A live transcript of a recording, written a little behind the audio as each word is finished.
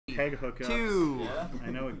peg hookups. 2. Yeah,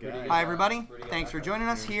 I know a guy. Hi, everybody. Thanks for joining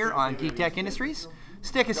us here on Geektech Industries.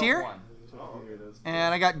 Stickus here.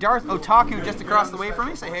 And I got Darth Otaku just across the way from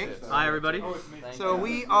me. Say hey. Hi, everybody. So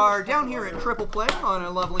we are down here at Triple Play on a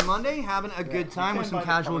lovely Monday, having a good time with some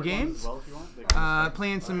casual games.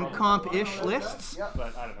 Playing some comp-ish lists.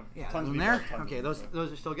 Yeah, those in there. Okay, those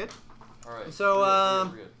are still good. So,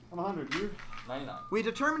 I'm 100. You? 99. We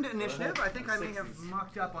determined initiative. I think I may have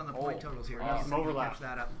mucked up on the point totals here. Wow. Some overlap. Catch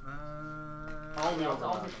that up. All the I'll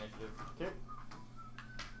overlap. take initiative. Okay.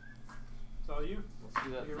 It's all you. Let's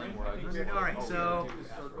do that You're thing right. where I just... Alright, so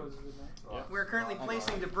we're currently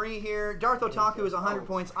placing debris here. Darth Otaku is 100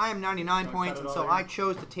 points. I am 99 points, and so I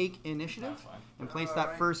chose to take initiative and place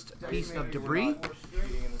that first piece of debris.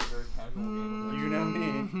 You know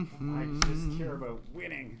me. I just care about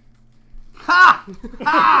winning. Ha!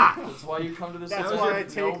 Ha! That's why you come to this. That's why I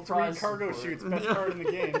take 3 cargo shoots. Best card in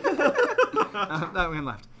the game. That one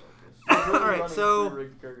left. Alright, so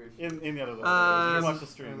in the other level. You watch the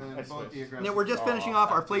stream. I switch. now we're just finishing off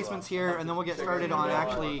our placements here, and then we'll get started on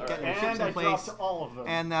actually getting the ships in place. All of them.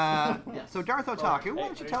 And so Darth Otaku, why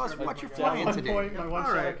don't you tell us what you're flying today?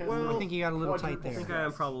 Alright, I think you got a little tight there. I think I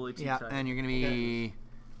am probably too tight. And you're going to be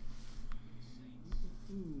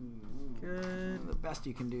good. The best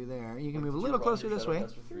you can do there. You can move a little closer this way.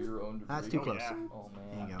 That's too close. Oh, man.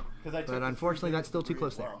 There you go. But unfortunately, that's still too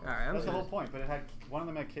close there. That's the whole point. But it had one of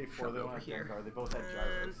them had K4, the other one had Vanguard. They both had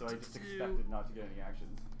gyros, so I just expected not to get any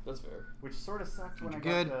actions. That's fair. Which sort of sucked when I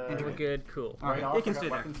Good. got the... We're good. Cool. Alright, it can stay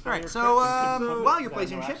there. Alright, so while you're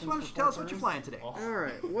placing ships, why don't you tell us what you're flying today?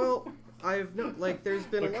 Alright, well, there's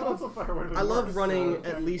been a lot of... I love love running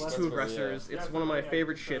at least 2 aggressors. It's one of my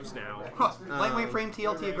favorite ships now. Lightweight frame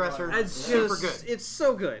TLT Aggressor. It's super good. It's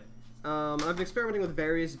so good. I've been experimenting with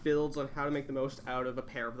various builds on how to make the most out of a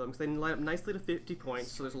pair of them, because they line up nicely to 50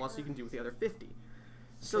 points, so there's lots you can do with the other 50.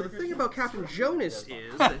 So the thing about Captain Jonus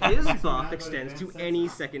is that his buff extends to any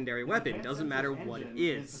secondary weapon, doesn't matter what it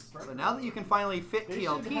is. So now that you can finally fit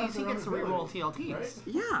TLTs, he gets to reroll TLTs.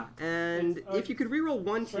 Yeah, and if you could reroll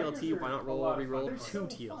 1 TLT, why not reroll 2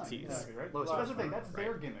 TLTs? That's the thing. That's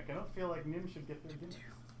their gimmick. I don't feel like Nim should get their gimmick.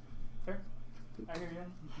 Fair. I hear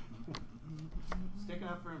you. Sticking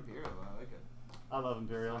up for Imperial, I like it. I love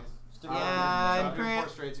Imperial. Yeah,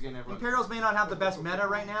 Imperials may not have the best meta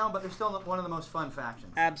right now, but they're still one of the most fun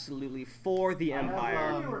factions. Absolutely, for the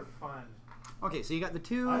Empire. You were fun. Okay, so you got the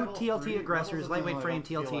 2 TLT aggressors, lightweight frame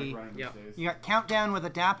TLT. Yep. You got Countdown with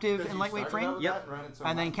adaptive and lightweight frame. Yep.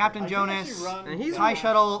 And then Captain Jonas, and he's TIE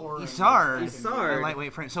Shuttle, Isard, Isard. and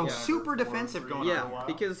lightweight frame. So super defensive going on. Yeah,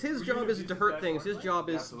 because his job isn't to hurt things. His job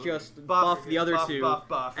is just buff the other 2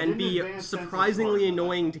 and be surprisingly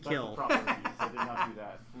annoying to kill. I did not do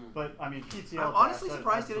that. But I mean, PTL. I'm honestly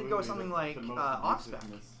surprised he didn't go with something like OpSpec.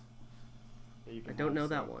 I don't know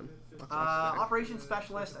that one. Operations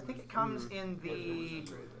Specialist, I think it comes in the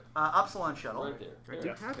Upsilon Shuttle. Right there. I do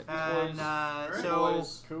have it. And so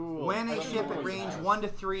when a ship at range 1 to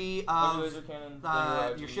 3 of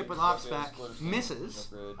your ship with OpSpec misses,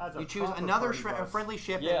 you choose another friendly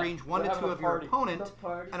ship at range 1 to 2 of your opponent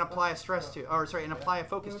and apply a stress to, or sorry, and apply a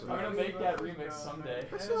focus to it. I'm gonna make that remix someday.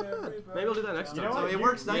 That's not bad. Maybe I'll do that next time. So it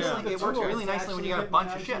works nicely. It works really nicely when you got a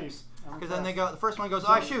bunch of ships. Because then they go, the first one goes,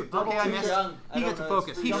 oh, I shoot. Okay, I missed. He gets a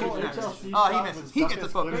focus. He shoots next. Oh, he misses. He gets a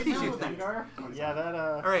focus. He shoots next. Yeah, that.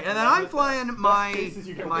 All right, and then I'm flying my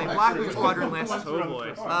Blackmoon Squadron list.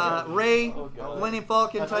 Oh boy. Ray, Millennium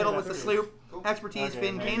Falcon title with the sloop, expertise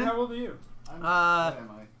Finn Kanan. How old are you?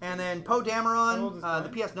 And then Poe Dameron, the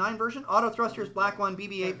PS9 version, auto thrusters, Black 1,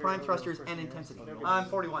 BB-8, prime thrusters, and intensity. I'm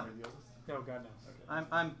 41. No, God no. Okay.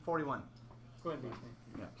 I'm 41. Go ahead, Disney.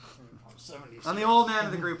 Yeah. I'm the old man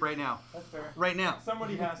of the group right now. That's fair. Right now.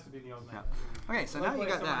 Somebody has to be the old man. Yeah. Okay, so now you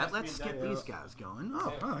got that. Let's get these guys going.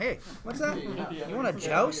 Oh, hey, what's that? You want to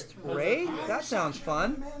joust, Ray? That sounds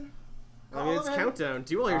fun. I mean, it's Countdown.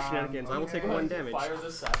 Do all your shenanigans. I will take 1 damage. Fire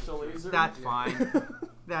the satchel laser. That's fine.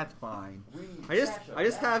 That's fine. I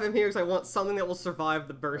just have him here because I want something that will survive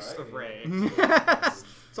the burst of Ray. That's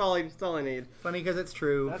all I need. Funny because it's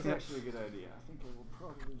true. That's actually a good idea. I think I will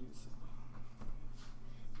probably do so.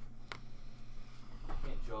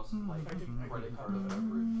 Just like credit card of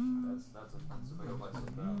average. That's offensive. I go buy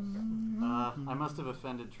something else. I must have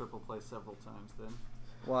offended Triple Play several times then.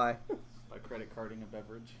 Why? By credit carding a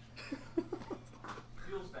beverage.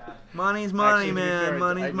 Feels bad. Money's money, Actually, man. fair,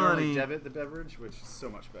 Money's I money. debit the beverage, which is so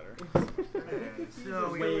much better.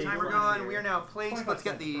 So we got the timer going. We are now placed. Let's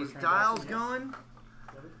get these dials going.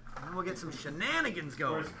 And we'll get some shenanigans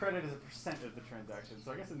going. Whereas credit is a percent of the transaction,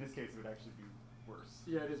 so I guess in this case it would actually be worse.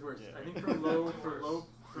 Yeah, it is worse. Yeah. I think for low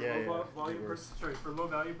volume worse. for low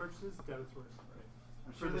value purchases, debit's worse. Right.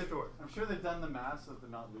 I'm sure they've done the math so they're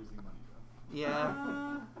not losing money though.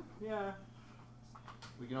 Yeah. Yeah.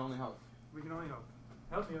 We can only hope. We can only hope.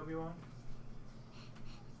 Help me, Obi-Wan.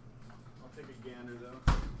 I'll take a gander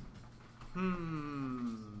though.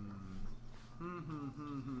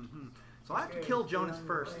 So I have to kill Jonus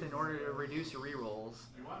first in order to reduce rerolls.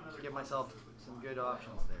 Give myself some good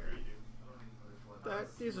options there. That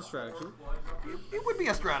is a strategy. It would be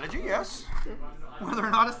a strategy, yes. Whether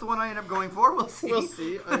or not it's the one I end up going for, we'll see. We'll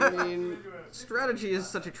see. I mean, strategy is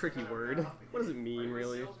such a tricky word. What does it mean,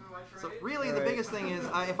 really? So really, the biggest thing is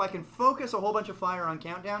if I can focus a whole bunch of fire on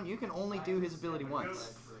Countdown, you can only do his ability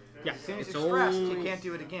once. Yeah, as soon as you're stressed, you can't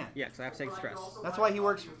do it again. Yeah, so I have to take stress. That's why he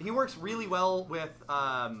works really well with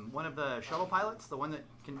one of the shuttle pilots, the one that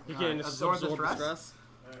can absorb the stress.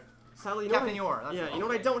 Sadly, Captain Yor. Yeah, you know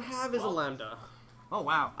what I don't have is a Lambda. Oh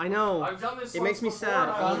wow! I know. I've done this. It makes me sad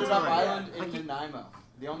all the Founded time. Island in Nanaimo.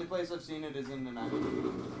 The only place I've seen it is in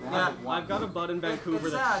Nanaimo. Yeah, I've got a bud in Vancouver.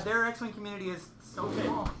 It's sad. Their X-Wing community is so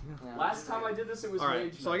small. Yeah. Last time I did this, it was Alright,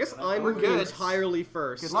 Rage. so I guess I'm moving entirely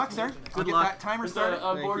first. Good luck, sir. Good Get luck. that timer It's started.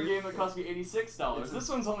 a board game that cost me $86. This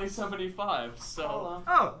one's only $75. So.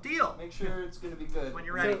 Oh, deal. Make sure it's going to be good. When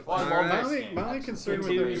you're ready. Well, I love this My only concern with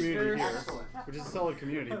Two the is community here, Excellent. which is a solid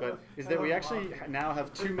community, but is that we actually now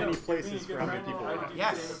have too many places for how many people we have.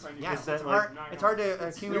 Yes. Yes. Is that It's hard to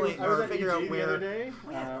accumulate I was or at figure out EG the other where. day,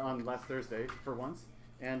 on last Thursday for once,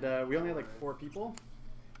 and we only had like 4 people,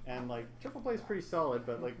 and like triple play is pretty solid,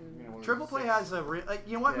 but like Triple play has a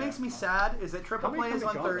you know what Yeah. makes me sad is that triple How many play is come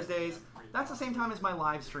on to Gauntlet? Thursdays. That's the same time as my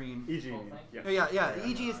live stream. EG. Yes. Yeah. The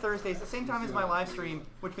EG is Thursdays, the same time as my live stream,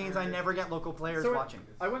 which means I never get local players So watching.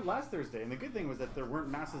 I went last Thursday, and the good thing was that there weren't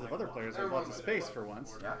masses of other players. There was lots of space for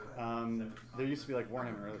once. There used to be like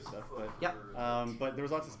Warhammer or other stuff, but but there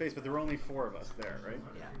was lots of space. But there were only 4 of us there,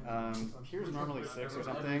 right? Here's normally 6 or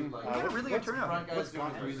something. Yeah, really good turnout. Front guys What's doing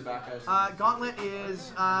Gauntlet? three, the back guys. Gauntlet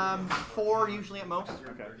is 4 usually at most.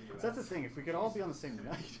 Okay, so that's the thing. If we could all be on the same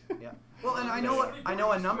night. Yeah. Well, and I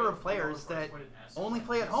know a number of players that only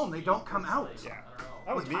play at home. They don't come out. Yeah.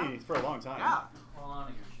 That was me for a long time.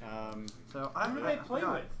 Yeah. So Who do they play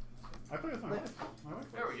with? I play with my wife.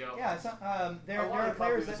 There we go. Yeah. So, there are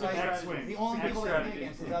players that like X-Wing. the only people that play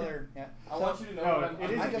against is other. Yeah. I want you to know No, what I'm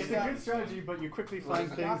it is. I just It's a got- good strategy, but you quickly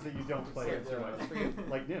find things that you don't play with too much.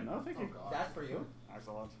 Like Nim. No, thank you. That's for you.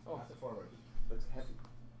 Excellent. Oh, that's a forward. That's heavy.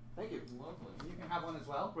 Thank you. Lovely. You can have one as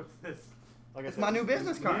well. What's this? Like I It's said, my new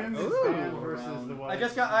business card. Nim's Ooh. band versus the I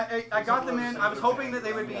just got I got them in. I was hoping that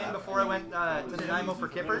they would be in before I went to Nanaimo for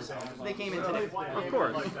Kippers. They came in today. Of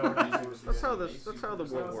course. That's how the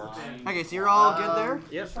world works. Okay, so you're all good there.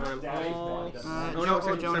 Yep, I'm all.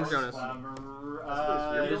 Jonas. Jonas.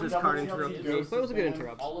 Your business card interrupted me. So that was a good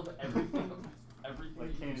interrupt. All of everything.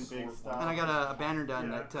 like Canaan Big stuff. And I got a banner done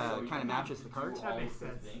that kind of matches the cards. That makes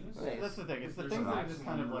sense. That's the thing. It's the things that are just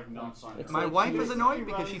kind of like not fun. My wife is annoyed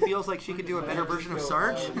because she feels like she could do a better version of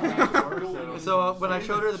Sarge. So when I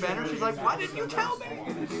showed her the banner, she's like, "Why didn't you tell me?"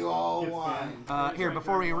 You all won. Here,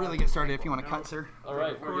 before we really get started, if you want to cut, sir. All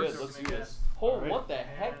right, we're good. Let's do this. Oh, what the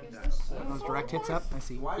heck is this? Those direct hits up. I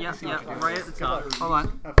see. Yes, yeah, right at the top. Hold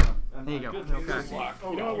on. Have fun. There you go.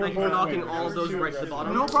 You know what, we're Thank you for both knocking winners. all of those right to the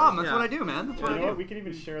bottom. No problem. That's Yeah. what I do, man. That's what You I know what? do. We can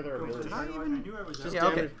even share their abilities. Did I even? Just Yeah,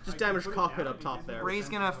 okay. damage cockpit up top there. Ray's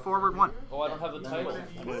gonna forward 1. Oh, I don't have the title.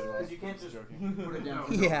 Because you can't just put it down.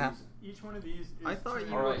 Yeah. Each one of these is I thought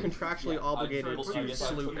you All were right. contractually obligated to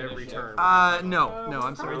salute every turn. No,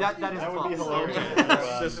 I'm sorry. That is That would be false.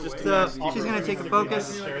 hilarious. So she's gonna take the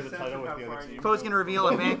focus. Share the title with the other team. Poe's gonna reveal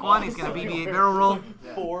a bank 1. He's gonna BB-8 barrel roll.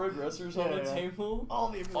 4 aggressors on the Yeah. table. All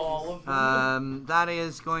the abilities. All of them. That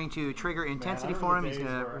is going to trigger intensity for him. He's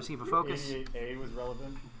gonna Days receive a where focus. 88A was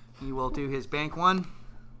relevant. He will do his bank 1,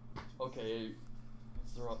 Okay,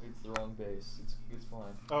 it's the wrong base. It's fine.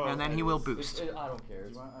 Oh, and then okay. he will It's, boost. I don't care. Do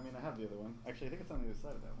It's, you want- I mean, I have the other one. Actually, I think it's on the other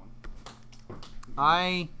side of that one.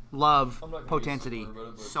 I love I'm not gonna potentity use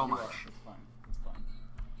super, but so you much. are. It's fine. It's fine.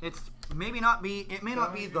 It's it may not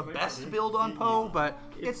be the best build on Poe, but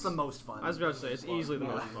it's the most fun. I was about to say, it's easily the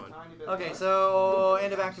most fun. Okay, so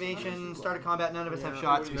end of activation, start of combat. None of us have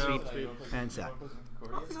shots. We sweep and set.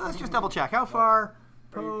 So let's just double check. How far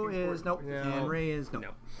Poe is? Nope. No. And Rey is nope. No.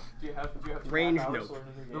 Do you have to Range, tap out nope. or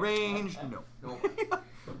anything? The range, no. Nope.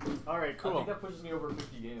 All right, I cool. think that pushes me over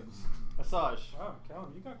 50 games. Asajj. Wow,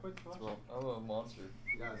 Callum, you got quite the Well, I'm a monster.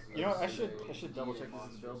 You know, what, I should double check this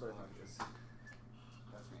is the build, but I thought it is.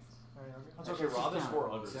 It's okay, Rob is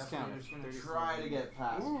 400. Discount. I'm just gonna try to get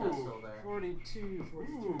past Crystal there. 42,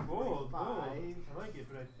 42, Ooh, bold, bold. I like it,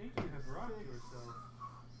 but I think you have rocked yourself.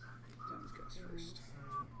 Guns goes first.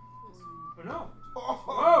 Oh no!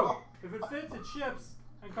 Whoa! If it fits, it ships.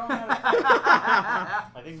 I'm calling out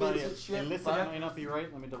I think my illicit might not be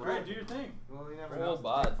right. Let me double check. Alright, do your thing. Well, you never Roll know.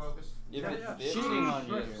 bot. Focus. If it fits. Cheating on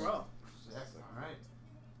you. Well. Alright.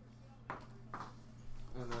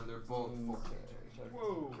 And then they're both 14.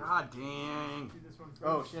 Whoa. God dang. Do this one first.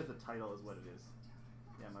 Oh, she has the title is what it is.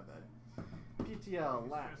 Yeah, my bad. PTL,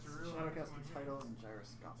 Laps, Shadowcaster title, and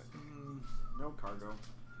Gyroscopic. No cargo.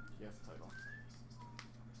 Yes, title.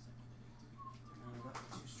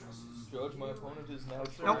 Judge, my opponent is now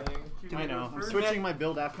Nope. trying. I know. I'm switching my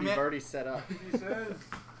build after Commit. you've already set up. He says.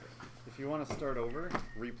 If you want to start over,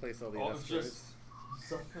 replace all the Oh, asteroids.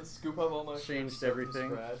 just scoop up all my shit, Changed start from everything.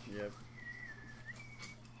 scratch. Yep.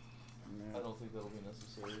 I don't think that'll be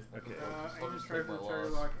necessary. Okay. I just tried to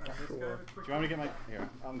target lock on this guy. Do you want me to get my... Here,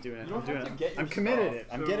 I'm doing it. You I'm don't doing have to it. get I'm your committed stuff. it.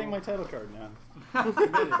 I'm So- getting my title card now. I'm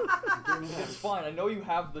committed. I'm getting it It's now. fine. I know you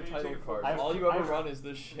have the You title take card. I have- All you I ever have- run is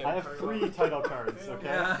this shit. I have 3 title cards, okay?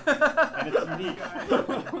 Yeah. And it's unique.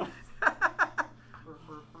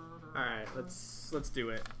 Alright, let's do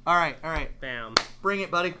it. All right. Bam. Bring it,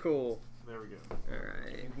 buddy. Cool. There we go.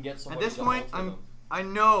 Alright. You can get At somebody this to point, alter them. I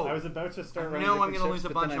know I was about to start I running know I'm different gonna ships,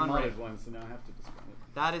 lose a but then bunch I on modded Rey. one, so now I have to discard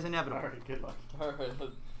it. that is inevitable. Alright, good luck. Alright.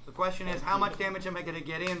 The question is, how much damage am I going to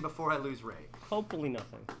get in before I lose Rey? Hopefully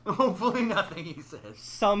nothing. Hopefully nothing, he says.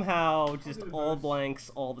 Somehow, just all blanks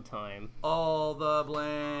all the time. All the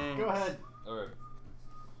blanks. Go ahead. Alright.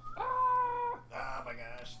 Ah, my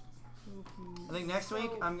gosh. I think next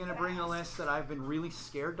week I'm going to bring a list that I've been really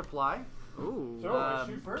scared to fly. Ooh. So, I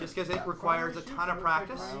shoot first? Just because it requires a ton of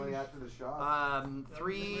practice. Finally after the shot.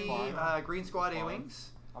 3 Green Squad A-Wings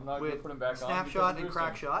I'm not going to with put him back on. Snapshot because and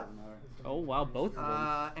Crack Shot. Oh wow, both of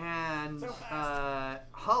them. And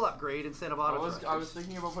hull upgrade instead of auto I was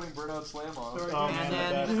thinking about putting Burnout Slam on. So Oh, And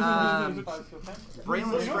man, then that's-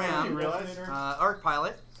 Brainless You Scram, realize? Arc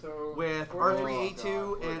Pilot So with or-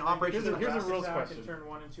 R3A2 and Operations Here's a Advance. rules attack question. and turn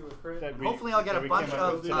 1 into a crit. that we- Hopefully I'll get that a we bunch came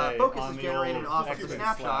up of with today focuses on the generated old off of the X-Wing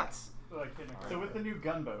snapshots. Like hitting a So with the new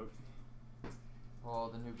gunboat, Oh,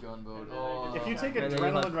 the new gunboat. if you take And then you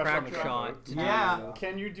have adrenaline rush on the Crack Shot gunboat, to Yeah. do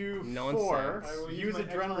can you do Nonsense. 4, I will use use my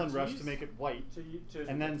adrenaline rush to expertise make it white, to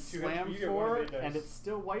and then to slam you get one 4, of the and dice. it's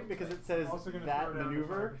still white because it says Also gonna that throw down the maneuver?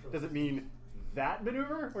 fire control. Does it mean that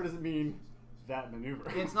maneuver, or does it mean that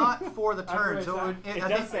maneuver? It's not for the turn, After so I it, attack- It I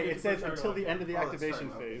does think. say, it says until the end of the Oh, that's activation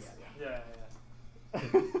right, okay, phase. Yeah.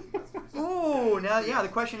 Ooh, now yeah. The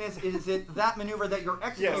question is it that maneuver that you're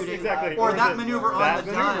executing, exactly. or Or that is it maneuver that on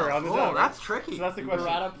the maneuver dial? on the Oh, dial? that's tricky. So that's the question.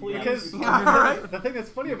 Errata, please. Because Yeah, alright. the thing that's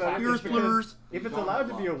funny about it Yours, is because blurs. if it's allowed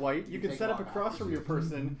to be a white, you can set up across from your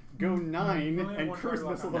person, go 9, and cruise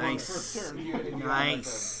missile them on the first Nice. turn. If you have, like,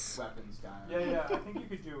 Nice. a weapons guy. Yeah. I think you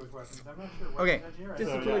could do it with weapons. I'm not sure. Okay. Weapons engineer, I This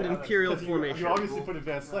think is So, an yeah, Imperial 'Cause formation. You obviously put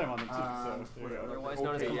advanced slam on them too, so there you go. Otherwise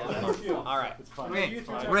known as Okay. the Alright. It's fine. Okay, It's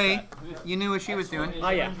fine. Ray, you knew what she was doing. Oh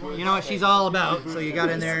yeah. You know what she's all about, so you got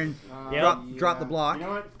in there and drop the block. You know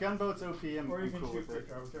what? Gunboat's OP. I'm Or you can cool shoot with it.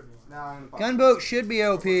 quick, or whichever you want. No, I'm fine. Gunboat should be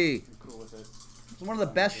OP. It's I'm cool with it. one of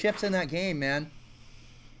the best ships in that game, man.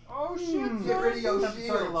 Oh shit! Get rid of your Target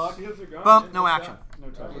shields. lock. Shields are gone. Bump, man. no What's action. No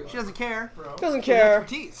target. She doesn't care. that, bro? Doesn't She has care.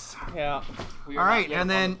 expertise. Yeah. We are All not right, yet and on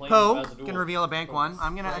then the plane Poe as a duel. can reveal a bank one.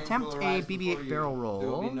 I'm gonna Flames attempt will a rise BB-8 before you. barrel There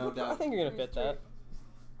will be roll. no I doubt. think you're gonna fit that.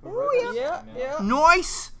 Oh Yeah, yeah.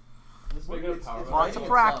 Nice. Let's make it a power Lots of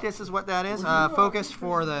round. practice is what that is. Focus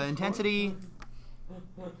for the intensity.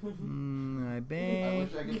 I I bang.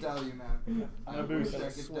 wish I could tell you, man. I No wish boost. I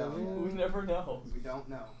could tell you. We never know. We don't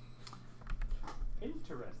know.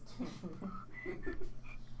 Interesting.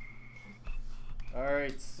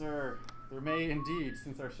 Alright, sir. There may indeed,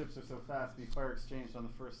 since our ships are so fast, be fire exchanged on the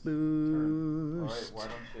first turn. Alright, Boost. why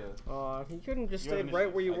don't you? You couldn't just You stay have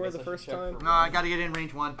right where you I were guess the I should first check time. for- No, I gotta get in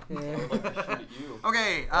range 1. I would like to shoot at you.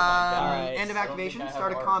 Okay, God. end of I don't activation, think I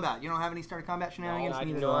start have of art. combat. You don't have any start of combat shenanigans? I do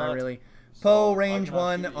Neither do I, not. really. So, Poe, I range cannot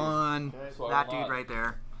 1 shoot at you. on Okay. So I that will dude not. right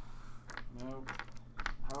there. No.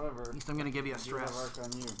 However, At least I'm gonna give you a I do have stress. arc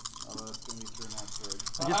on you. Although it's going to be through an asteroid.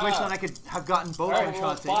 I just wish that I could have gotten both Alright, one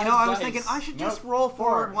well, shots in. You 5 know, I was dice. thinking I should just Nope. roll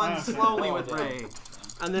forward 4. one Yeah. slowly Oh, with damn. Ray.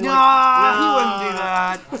 And then Nah, he wouldn't do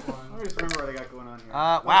that. Let me just remember what I got going on here.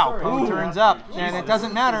 Wow, Sorry. Poe Ooh. turns up, and it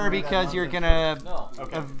doesn't matter because you're gonna No.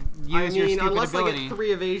 Okay. use your stupid unless ability. I get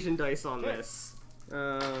 3 evasion dice on Okay. this.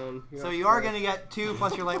 So you are gonna get 2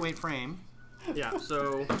 plus your lightweight frame. Yeah,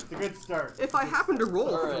 so It's a good start. if I happen to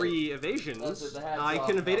roll Alright. 3 That's evasions, it, the hat's I off.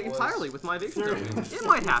 can evade it That was- entirely with my evasion Sure. token. It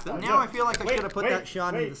might happen. Now I feel like I Wait, should have put wait, that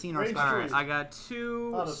shot into wait, the Xenos range fire. three. I got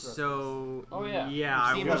 2, Auto thrust. so Oh, yeah.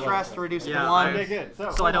 I Seam will- the stress to reduce it Yeah, to 1. Okay, good.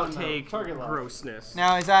 So so I don't hold on, take target lock. grossness.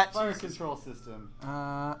 Now is that Fire control system.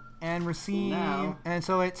 and receive, Now- and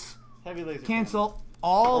so it's Heavy laser. cancel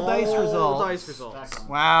all dice All results. dice cannon. results. Back on.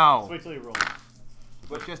 Wow. Just wait till you roll.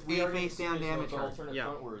 with just 8 face down damage. Yeah.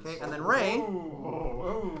 Okay, and then Rey is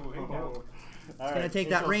All going to take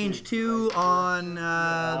that range 2 on this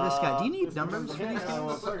guy. Do you need numbers for these guys?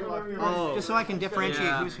 Oh, just so I can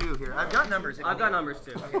differentiate who's who here. I've got numbers. I've got numbers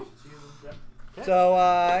too. So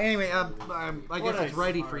anyway, I guess it's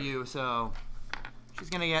ready for you. So she's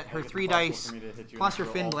going to get her 3 dice plus her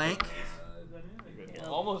fin blank.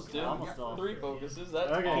 Almost did. 3 focuses.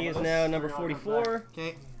 That's He is now number 44.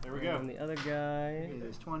 Okay. There we go. And the other guy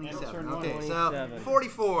is 27. Okay, Okay, so 27.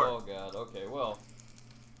 44. Oh god. Okay. Well.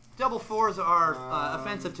 Double 4s are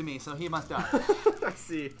offensive to me, so he must die. I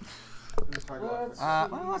see. Well,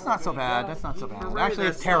 that's not so bad. That's not so bad. Actually,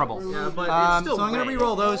 it's terrible. Yeah, but it's still so I'm going to Rey.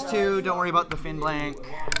 re-roll those 2. Don't worry about the fin blank.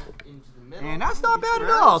 And that's not bad at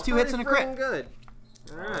all. 2 hits and a crit. Good.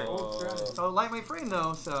 All right. So lightweight frame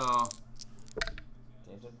though, so.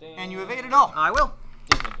 And you evade it all. I will.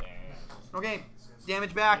 Okay,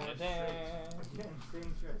 damage back.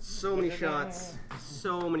 So many shots.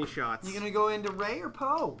 So many shots. You gonna go into Rey or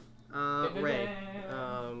Poe? Rey.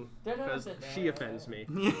 Because she offends me.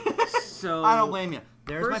 So I don't blame you.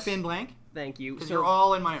 There's my first- fin blank. Thank you. Because So you're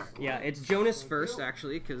all in my arc. yeah, it's Jonus first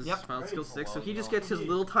actually, because Yep. file skill 6. So he just gets his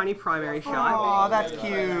little tiny primary Oh, shot. that's It's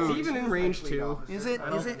cute. even in range 2. Is it?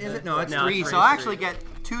 Is it? Is it? No, it's No, 3. it's So I range actually 3.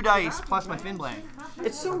 get 2 dice plus my fin blank.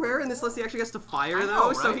 It's so rare in this list he actually gets to fire I though.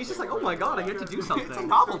 know, So right? he's just like, oh my god, I get to do It's a something.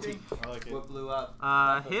 novelty. I like it. What blew up?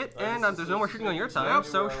 Hit, and there's no more shooting on your time, Yep.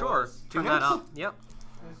 so sure. Turn that hits. up. Yep.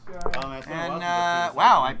 And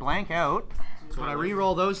wow, I blank out. So I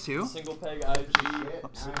re-roll those 2. Single peg IG.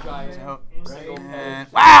 Giant. So, Single peg. and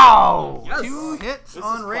wow! Yes. 2 hits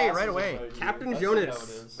on Rey right away. Captain That's Jonus. how it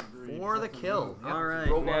is. For the kill. All right,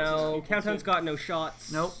 now Countdown's got no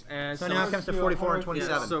shots. Nope. And So now it comes to 44 and yeah,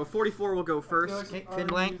 27. so 44 will go first Okay, fin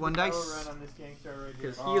blank, 1 dice.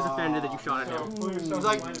 because he is offended that you shot at him. He's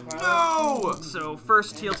like, no! So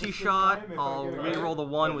first TLT shot, I'll re-roll the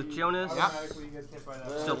 1 with Jonas. Yep.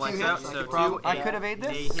 Still lights hits. out, so Problem. 2. I could evade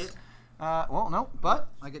They this. hit. Well, no, but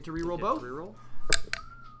I get to re-roll both. Reroll.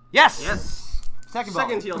 Yes! Yes. Second ball.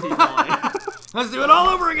 Second TLT volley. Let's do it all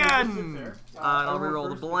over again! I'll re-roll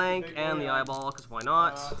the blank and the eyeball, because why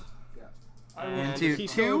not? And Into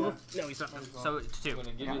he's 2. No, he's not. So it's 2. I'm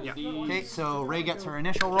gonna give you Yeah. these. Okay, so Rey gets her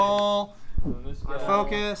initial roll. And this guy.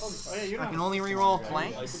 Focus. I can only re-roll I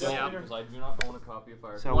blanks. don't, Yeah. because I do not own a copy of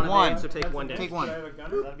Fire. So One one. evade, so take 1 damage. Take 1.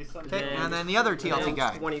 That'd be something. Okay, and then the other TLT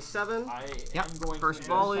guy. 27. I Yep, am going first to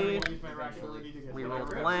volley. eventually. Reroll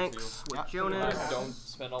the blanks with Yep. Jonas. Don't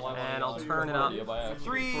spend all my money And I'll on turn it up. By accident.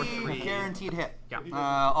 3 guaranteed hit. Yeah.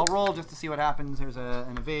 I'll roll just to see what happens. There's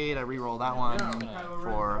an evade. I re-roll that one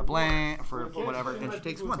for a blank, for whatever, and she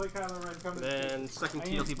takes 1. Then second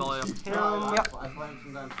TLT volley up him. Yep.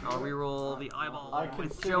 I'll reroll the eyeball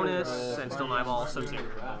with Jonas and still an eyeball, so 2.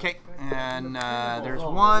 Okay, and there's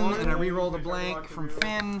 1, and I re-roll the blank from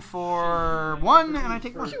Finn for 1, and I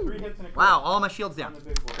take 1. Wow, all my shields down.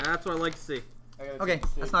 That's what I like to see. Okay,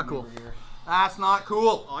 that's not cool. That's not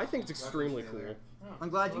cool. Oh, I think it's extremely cool. I'm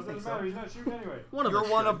glad you think so. He's not shooting anyway. One of You're us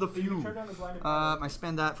one should. of the few. I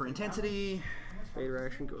spend that for intensity. Fade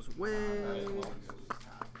reaction goes away.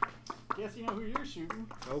 Guess you know who you're shooting.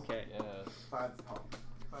 Okay. Yes.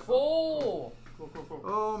 Full.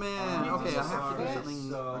 Oh man. Okay, I have to do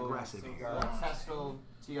something aggressive. Testal,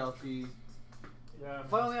 TLT. Yeah.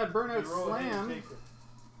 If I only had Burnout You roll a hit, Slam, he takes it.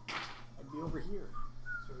 I'd be over here.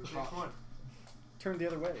 So he takes 1. Turn the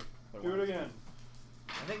other way. Do it again.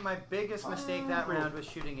 I think my biggest mistake that round was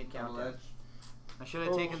shooting at Countdown. I should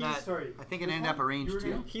have taken that. I think it ended up a range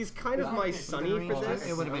 2. He's kind of my Sonny for this.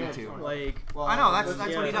 It would have been a 2. Like, I know, that's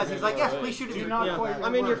what he does. He's like, yes, please shoot at me. yeah,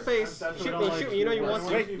 I'm in your face. Shoot me, shoot me. You know you want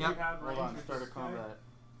to. Wait, Hold on, start a combat.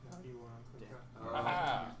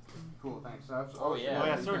 Ah. Cool, thanks. That's, Oh yeah. Oh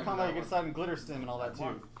yeah, start a combat, you can decide in glitter stim and all that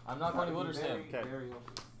too. I'm not going to glitter stim. Okay.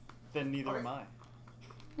 Then neither am I.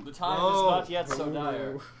 The time is not yet so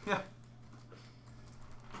dire. Yeah.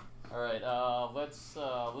 All right. Let's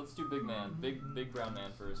do big man. Big brown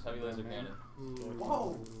man first. Heavy laser cannon.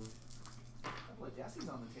 Whoa! Jesse's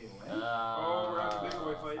on the table, eh? Oh, we're having a big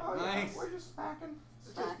boy fight. Oh, yeah, Nice. we're just smacking.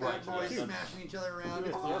 Right. Boys smashing each other around.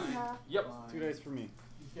 It's fun. Yep. 2 days for me.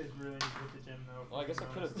 These guys really need to hit the gym though. Well, I guess I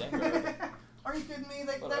could have dented. Are you kidding me?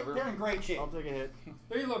 Whatever. They're in great shape. I'll take a hit.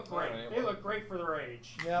 They look great. Alright, They well. look great for their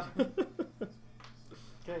age. Yeah.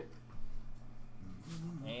 Okay.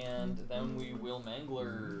 And then we will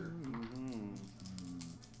mangler.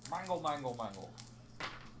 Mangle.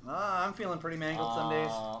 I'm feeling pretty mangled some days.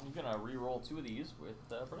 I'm gonna re-roll 2 of these with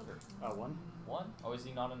Predator. 1? 1. Oh, is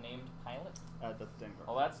he not a named pilot? That's Dengar.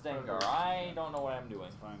 Oh, that's Dengar. I don't know what I'm doing.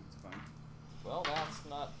 It's fine, it's fine. Well, that's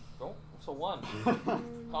not. Oh, so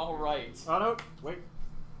 1. All right. Oh no, wait.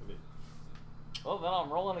 Well, then I'm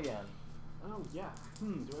rolling again. Oh, yeah.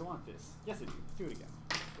 Do I want this? Yes, I do. Do it again.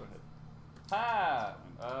 Go ahead. Ha!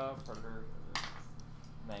 Predator.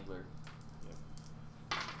 Mangler. Yep.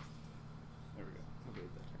 There we go. Okay,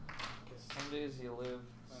 there. Some days you live,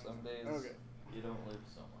 some days you don't live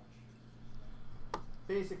so much.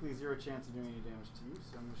 Basically 0 chance of doing any damage to you,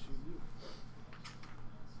 so I'm going to shoot you.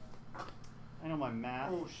 I know my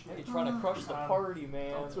math. Oh shit. You're trying to crush the party,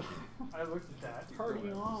 man. I looked at that.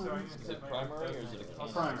 Party on. So Is it primary or is it a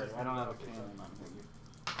cannon? Primary. I don't have a cannon on here.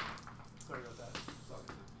 Sorry about that.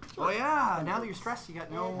 Oh yeah, now that you're stressed, you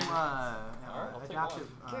got no I'll take adaptive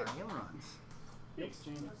one. ailerons.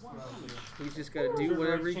 Exchange. He's just got to do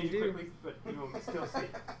whatever he can do. Quickly, but you will still see,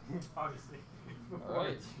 obviously.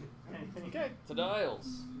 Alright. Okay. To dials.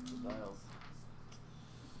 Dials.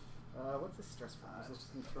 What's the stress for? Is this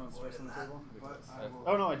just me throwing stress on the table?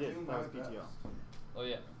 Oh no, I did. That was PTO. Oh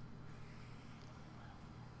yeah.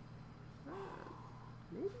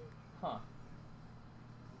 Maybe. Huh.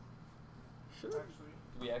 Should Do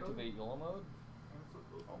we activate YOLO mode?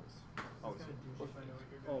 Always. Always.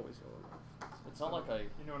 always YOLO. It's not like I You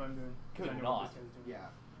know what I'm doing? 'Cause could I know not. what this guy's doing. Yeah.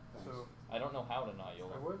 So I don't know how to not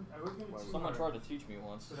YOLO. I was going to. Someone tried to teach me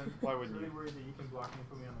once. But I'm Why wouldn't really you? worried that you can block me and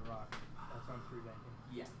put me on the rock. That's why I'm free banking.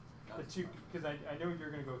 Yeah. Because I know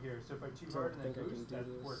you're going to go here. So if I too I hard don't and then think I can boost, do that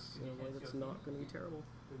this works. 'Cause in a you way can't that's steal not speed, going to be terrible.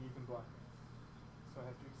 then you can block me. So I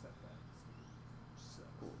have to accept that. So,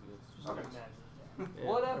 Cool, okay. it's- Imagine. Yeah,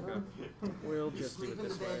 Whatever. okay. We'll just do it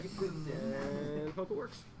this way. And hope it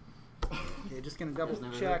works. Okay, just gonna double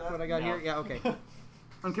Never check heard that? what I got No. here. Yeah, okay.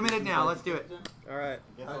 I'm committed now. Let's do it. Alright.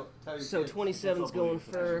 Tell your So kids. 27's going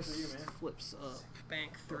first. you, man. Flips up.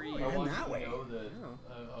 Bank 3. I Yeah, want that you way. to know that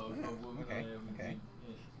Oh. a woman Okay, I am okay.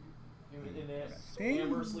 in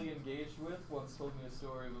amorously engaged with once told me a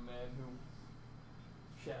story of a man who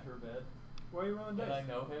shat her bed, Why are you rolling dice? and I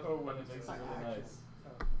know him, Oh, and what it is makes it? it really nice.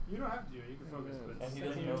 You don't have to do it. You can focus. But And he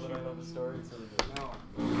doesn't know that I know the story, so he goes, No.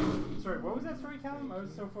 Sorry, what was that story, Callum? I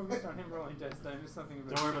was so focused on him rolling dice that I missed something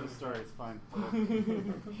about Don't worry about the story. It's fine.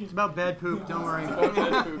 It's about bed poop. Don't worry.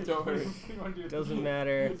 Don't worry. You wanna do it? Doesn't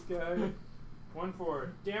matter. This guy. 1-4.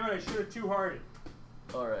 Damn it, I should have two-hearted.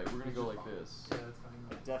 Alright, we're gonna go like this. Yeah, that's fine.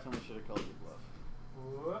 I definitely should have called you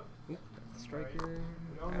bluff. Whoop. Striker.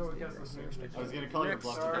 We don't know what Kessler's moves are. I was gonna call you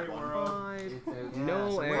bluff. Sorry, to we're all. 5. Yeah, No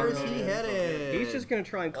so Where's arrows. he headed? He's just going to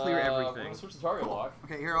try and clear I'm everything. gonna switch the target lock.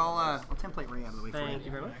 Okay, here I'll template Ray out of the way for Thank you.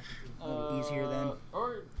 you very much. Easier then.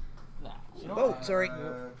 Or, nah. You know Oh, what? sorry. I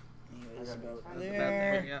got about About there.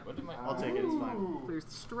 there, yeah. What did my... I'll take it. It's fine. Ooh. Clears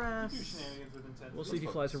the Do stress. shenanigans with intent. We'll see if he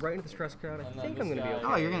flies right into the stress crowd. I And then think this I'm going to be guy- okay.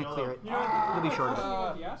 Oh, you're gonna clear it. You know, I You'll be think short I'm of it. thinking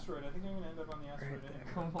about the asteroid. I think I'm gonna end up on the asteroid.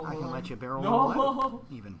 Come on. I can let you barrel No. roll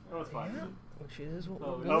even. Oh, it's fine. Which is what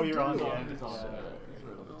Oh, we're Oh, going you're to on do. the end. It's on Yeah. the end.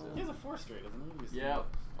 He has a 4 straight, doesn't he? Yeah,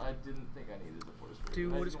 I didn't think I needed the force straight.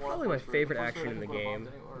 Dude, I what is didn't want probably my force straight. favorite Force action straight in the I think game.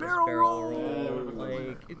 would have bumped Barrel Barrel roll. roll.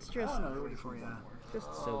 Like, it's just For you.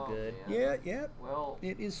 just so good. Yeah, yeah. Well,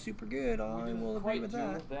 It is super good. we I didn't will agree quite with do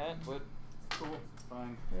that. that, but Cool. It's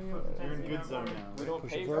fine. Flip the You're in tensity good down zone for me. now. we don't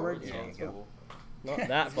Push pay it for forward. it, so There you it's go. cool. Not that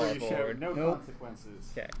That's where far you show forward. no Nope.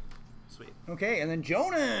 consequences. Okay. Sweet. Okay, and then Is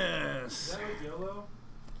Jonas. that like YOLO?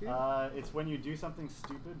 It's when you do something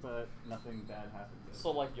stupid, but nothing bad happens. So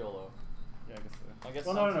like YOLO. Yeah, I guess so. I guess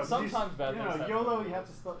well, no, no, no. sometimes bad things happen. YOLO, you have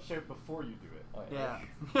to show it before you do it. Oh, Yeah.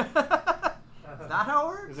 Is that how it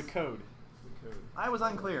works? There's a code. I was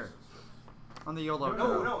unclear on the YOLO.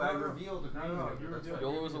 No, I revealed the green one. you That's revealed- right.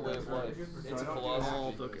 YOLO is a way of life. It's a All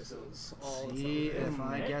philosophy. focuses. All See, if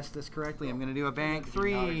I guessed this correctly, I'm gonna do a bank Not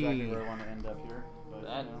 3. exactly where I want to end up here. But,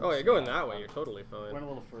 That- you know, Oh, you're going that way. You're totally went a fine.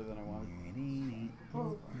 little further than I wanted.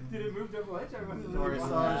 Oh, did it move double edge? I wasn't Don't worry,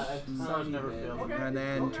 looking. Saj never fails. Okay. And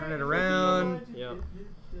then Okay. turn it around. Yeah.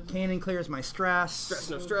 Cannon clears my stress. Stress,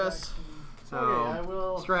 no stress. So, Okay, I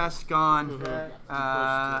will stress gone. that.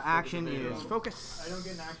 Action is focus. I don't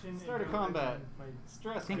get an action. Start a until combat. my-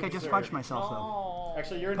 Stress. I think I just conserve. fudged myself though. Oh.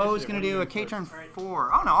 Actually, you're Poe's gonna do a K turn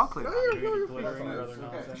 4. Oh no, I'll clear that. Glittering or other Okay.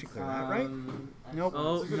 nonsense. Should clear that, right? Nope.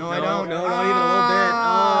 Oh, No, I don't. No, Ah! not even a little bit.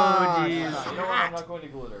 Oh, You jeez. know what? I'm not going to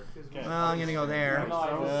glitter. Okay. Well, I'm gonna go there. No, I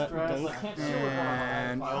can't see with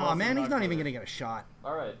And one oh man, he's not even gonna get a shot.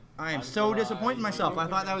 Alright. I am so disappointed in myself. I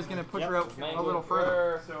thought that was gonna push her out a little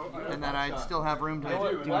further, So, and that I'd still have room to You know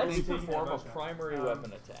what? do Let's things. perform a primary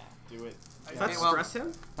weapon attack. Do it. Does that Okay, well- stress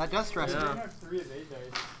him? That does stress I me. have 3 of 8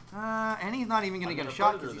 dice. And he's not even gonna I'm get a gonna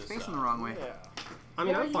shot predator because he's this facing time. the wrong way. Yeah. I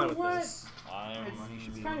mean, Yeah, I'm you fine know with what? this. I'm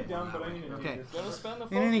It's kind of dumb, but I'm gonna Okay. do this. gonna spend the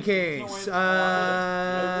In any focus. There's no way case, to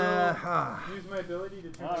Use my ability to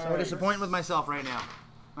turn Alright. so disappointed with myself right now.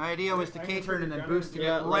 My idea was to K-turn and then boost to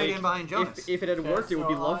get right in behind Jonas. If it had worked, it would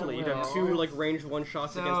be lovely. You'd have 2 like ranged 1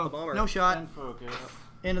 shots against the bomber. No shot. And focus.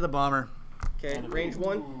 Into the bomber. Okay, range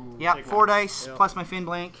 1. Yep, 4 dice plus my fin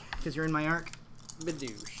blank because you're in my arc.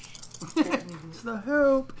 Badoosh. It's the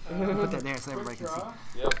hope. Put that there so everybody can see.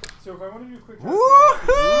 Yep. So if I want to do a quick draw.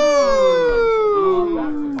 Woohoo!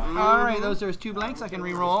 Alright, those are 2 blanks I can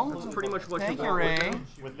re-roll. That's pretty much what Thank you you, Ray.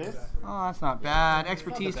 With this? Oh, that's not bad.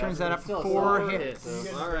 Expertise turns that up to 4 hits.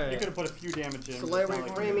 Alright. You could have put a few damage in. So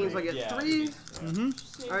leverage frame means I get 3.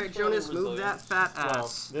 Alright, Jonas, move that fat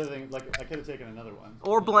ass. The other thing, like, I could have taken another one.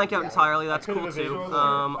 Or blank out entirely, that's I cool could've too. evaded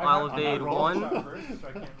I'll evade 1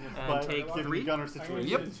 But and take given 3. the gunner situation,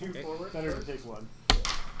 Yep. better to take 1.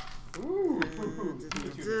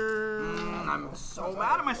 I'm so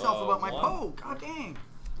mad at myself about my Poe. God dang.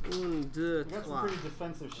 You got some pretty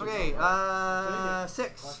defensive shit. Okay,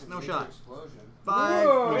 6. No shot. 5.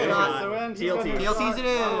 Whoa. No shot. So end. TLT. TLTs it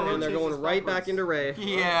is. And they're going right back into Ray.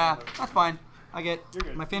 Yeah, that's fine. I get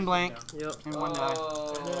my fin blank Yep. and 1 die.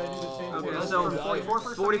 Okay, So 44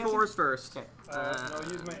 first. 44 is first. I'll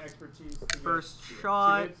use my expertise. To First get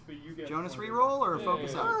shot. 2 hits, but you get Jonas 1. reroll or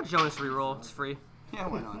focus out? Jonas reroll, it's free. Yeah,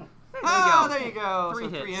 why not? There Oh, you go. there you go. 3 So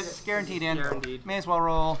 3 hits. hits, guaranteed in. Guaranteed. May as well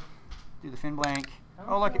roll. Do the fin blank.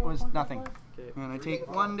 Oh, look, it was nothing. Okay. And I take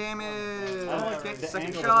 1 damage. I like Okay, the second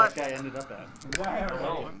angle shot. that guy ended up at.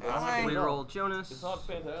 Nice. Reroll Jonas. It's not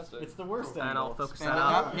fantastic. It's the worst And angle. I'll focus Stand that it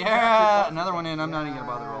up. up. Yeah, another one in. I'm not even gonna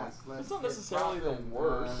bother rolling. It's not necessarily the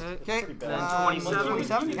worst. Okay, Then 27.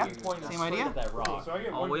 27. Yep, same idea. So I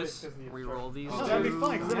get 1 Always because of the reroll these No, that'd be 2.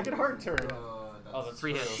 fine, because then I could hard turn. Oh, that's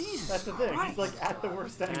 3 hits. Jesus That's the thing. Christ. He's like at the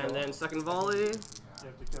worst angle. And then second volley. You have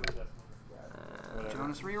to kill the decimal.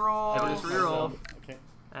 Jonas reroll. Jonas reroll. Okay.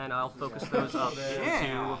 And I'll focus those up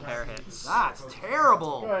Yeah. into pair hits. That's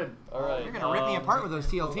terrible. Good. Alright. You're gonna rip me apart with those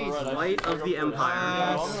TLTs. Alright, Light of the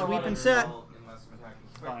Empire. Sweep and set.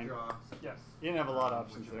 Fine. Yes. You didn't have a lot of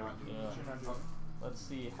options there. Yeah. Should not do it. Let's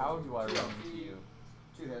see. How do I run into you?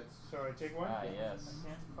 2 hits. So I take 1. Ah, yes. I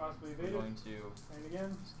can't possibly I'm evade it. going to And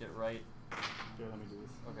again. just get right. Here, let me do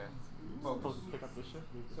this. Okay. Pick up this shit.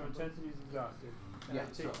 So intensity is exhausted. And Yeah,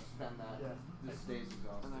 I so take, spend that. Yeah. This stays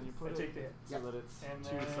exhausted. And then you I put take it the hit. so that it's And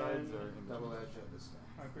 2 sides then or Double edge of this guy.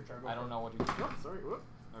 I quick draw. I don't know what to do. Whoop, sorry, whoop.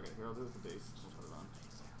 Okay, here I'll do the base. We'll put it on.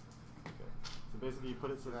 Okay. So basically you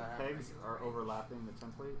put it so the pegs are overlapping the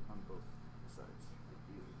template on both sides.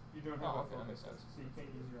 You don't Oh, have okay, that a makes focus, sense. so you can't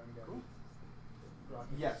use your own guy. Cool.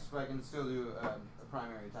 Rocket. Yes, but I can still do a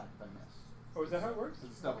primary attack if I miss. Oh, is that how it works?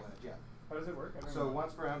 It's double edge, yeah. How does it work? I don't So know.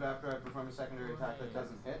 once per round after I perform a secondary attack that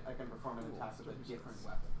doesn't hit, I can perform an attack with a different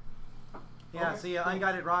weapon. Yeah, see,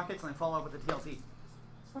 unguided rockets and I follow up with the TLT.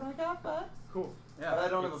 That's what I got, bud. Cool. But I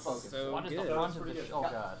don't have a focus. So What is the good. front of pretty the good. Oh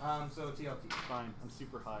god. So TLT. Fine, I'm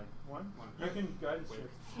super high. 1? You can guidance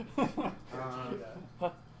shift.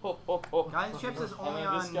 Guidance ships is only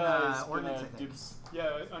and then this on guy is ordnance, I gonna do think. this.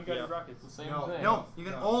 Yeah, unguided Yeah. rockets. The same No. thing. No, you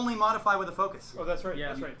can only modify with a focus. Oh, that's right. Yeah.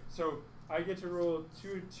 That's right. So I get to roll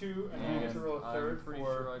 2, and you get to roll a third I'm pretty for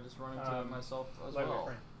sure I just run into myself as lightweight well.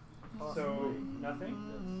 frame. So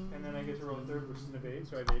nothing, and then I get to roll a third, which is an evade,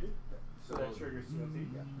 so I evaded. So that triggers TLT.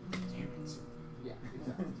 Yeah,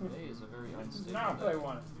 exactly. Today is a very unstable Now day. I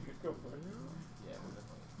want it. You could go for it. Yeah, we're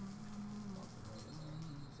definitely.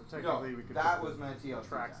 So technically we could that put was my TLT.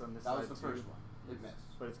 tracks attack. on this That was side the first too. one. It missed.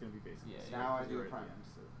 But it's going to be basic. Yeah, Now I Because do you're a at the primary. end,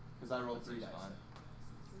 so. Because I rolled 3 dice. fine.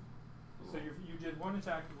 So you did 1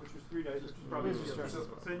 attack, which was 3 dice, which is probably Basic the stress TLT. as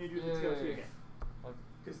well. So then you do the Yeah, TLT yeah, again.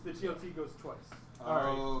 Because the TLT goes twice.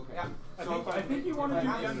 Oh, okay. Yeah. I think you want to do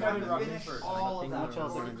the unguided rockets finish first. all of that. Much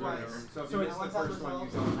else I can do Twice. here. So if So you it's miss the once that first one, you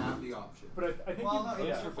resolves- don't have the option. But I think Well, you. no, At least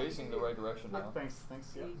Yeah. you're facing the right direction now. Thanks, yeah.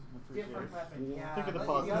 Appreciate Different it. weapon. Yeah. Think of the but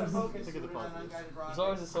you gotta positives. focus Think of the with an positives. unguided There's rocket.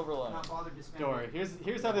 always a silver lining. Not bothered to spend Don't worry. it.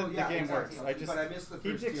 Here's how the Yeah, game exactly. works. I just But I missed the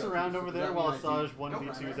he first dicks TLT, around so over does there that while mean I Asajj do-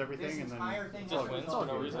 1v2s This everything, and entire then thing Just is wins all for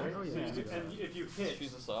no good, reason. right? So Yeah. you do, and if you hit,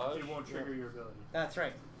 She's Asajj. it won't trigger your ability. That's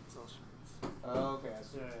right. Okay, I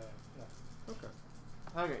see. Yeah.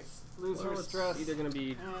 Okay, loser Well, it's stress. either going to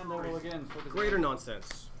be And I roll again. Focus great or on-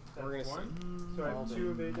 nonsense. We're going That's to see. 1. So I have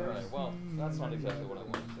 2 evade dice. Alright, well, that's not exactly what I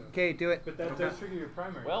wanted. Okay, do it. But that does trigger your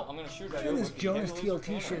primary. Well, I'm gonna shoot Yeah, you. this with Jonas the laser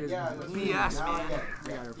TLT shit cannon. is Yeah, let's do it. BS, Now I man. get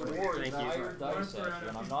it. Four Thank you. entire dice at you,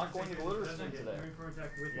 and I'm not going to glitter sting today.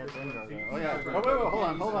 Yeah, Dengar, yeah. Oh yeah. Oh wait, hold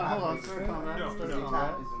on. Start combat. No, Start no.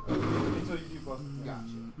 combat. Until you do both.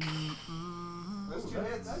 Gotcha. Those 2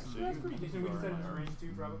 hits. That's pretty decent. We can set it at range 2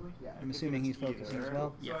 probably. Yeah. I'm assuming he's focusing as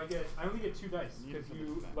well. So I only get 2 dice Need because for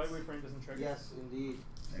you defense. lightweight frame doesn't trigger. Yes, indeed.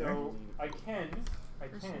 So I can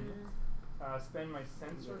spend my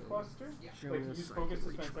sensor cluster. Like use focus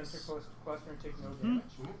to spend sensor cluster and take no damage.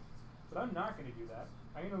 But I'm not going to do that.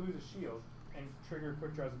 I'm going to lose a shield and trigger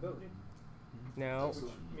Quick Draw's ability. No.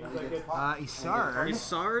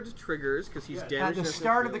 Isard triggers because he's damaged at the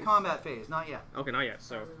start of the combat phase, not yet. Okay, not yet.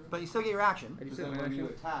 So, but you still get your action. I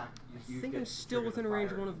think I'm still within a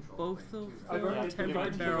range of one of both of them.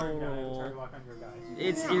 Tempered barrel roll.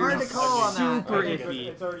 It's hard to call on that. Super iffy.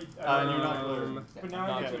 It's already. But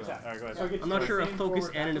now I get to attack. I'm not sure a focus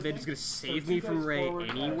and an evade is going to save me from Rey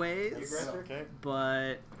anyways,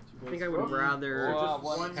 but I think I would rather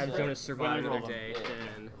have Jonus survive another day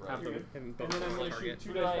than have him both on target.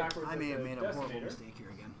 I may have made a horrible mistake here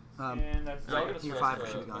again. Your 5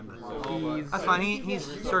 should have gone, but that's fine. He's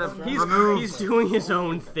sort of removed. He's doing his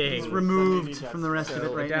own thing. He's removed from the rest of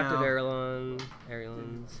it right Adaptive now.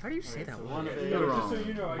 Airlines. How do you say that one? You're wrong.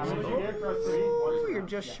 Oh, you're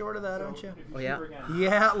just short of that, aren't you? Oh yeah.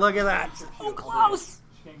 Yeah, look at that. So close,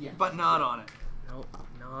 but not on it. Nope,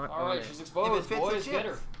 not. All right, she's exposed. Boys, get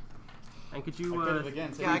her. And could you?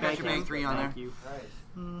 Yeah, I got your bang 3 on there. Thank you.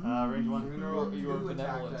 Range 1. You are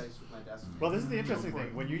benevolent. Well, this is the interesting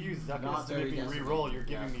thing. When you use Stickus to make me re-roll, you're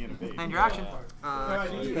giving me an evade. And your action.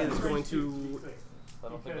 He is going to. I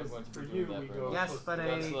don't think I'm going to be doing that very Yes, but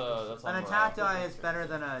an attack die is better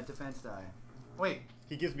than a defense die. Wait.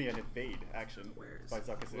 He gives me an evade action by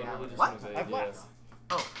Stickus. Yeah, what? I have lats.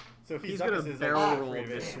 Oh. So if he's going to barrel roll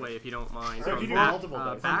this way if you don't mind. So if you do back, multiple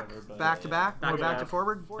dice, back to back, or back to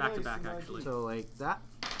forward? Back to back, actually. So like that?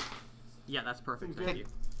 Yeah, that's perfect. Thank you.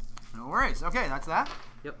 No worries. Okay, that's that.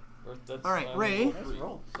 Yep. All right, Rey. He's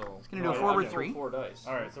going to do a forward 3. 4 dice.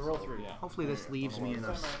 All right, so roll 3. Yeah. Hopefully this leaves me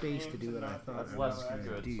enough space to do what I thought That's I was less going to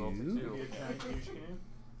good. do. So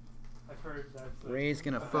I've heard that's Rey's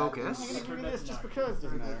going to focus. Give me this just because.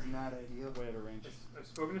 Doesn't matter. Not ideal. Way out of range. I've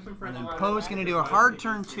spoken to some friends. And then Poe's going to do a hard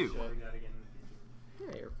turn 2.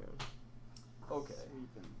 Yeah, you're fine. Okay.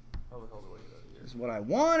 How the hell do I get out of here? This is what I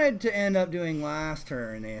wanted to end up doing last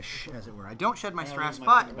turn-ish, as it were. I don't shed my stress,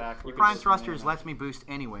 but Prime Thrusters lets me boost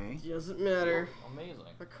anyway. Doesn't matter. Amazing.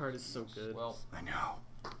 That card is so good. Well, I know.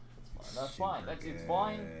 that's fine. It's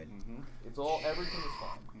fine. It's all. Everything is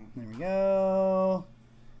fine. There we go.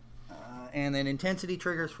 And then intensity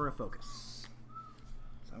triggers for a focus.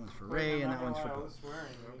 So that one's for Rey, and that one's for Poe.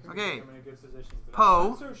 Okay.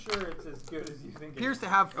 Poe appears to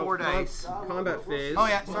have 4 dice. Combat phase. Oh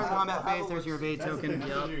yeah, start the combat phase. There's your evade token.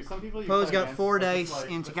 Yep. Poe's got 4 dice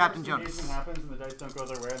into Captain Jonus. Happens and the dice don't go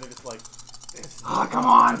their way, and they're just like, oh, come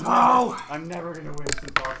on, Poe! I'm never gonna win. It's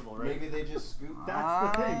impossible, right? Maybe they just scoop.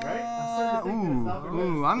 That's the thing, right? I'm starting to think that it's not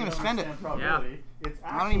because I'm gonna spend it. Yeah.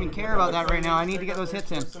 I don't even care about that right now. I need to get those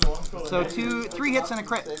hits in. So 3 hits and a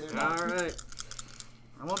crit. Alright.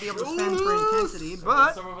 I won't be able to spend for intensity,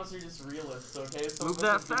 but Some of us are just realists, okay? Some move of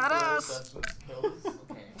that us are fat just ass.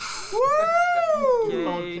 Okay. Woo!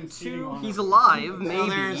 Okay, 2. He's alive, maybe.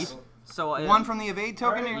 there's So 1 from the evade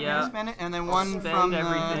token, you're gonna spend it, and then 1 Spend from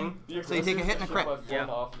everything. So you take a hit and a crit. Yeah.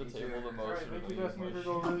 Off the table the most. Make your decimator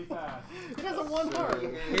go really fast. It has a 1 heart.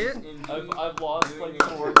 Hit. I've lost like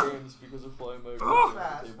 4 games because of flying my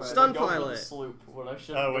Stun pilot. Sloop when I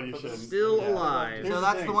should. Oh, when you shouldn't. Still alive. So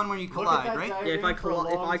that's the one where you collide, right? Yeah, if I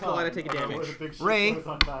collide, I take a damage. Rey,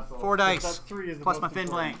 4 dice, plus my fin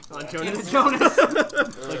blank. On Jonus. Jonas!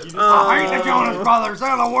 I hate the Jonas Brothers,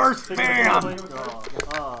 they're the worst band!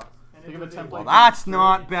 Well, that's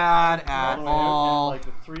not bad at all. Like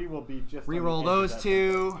the 3 will be just Reroll those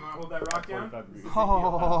 2. Hold that rock down.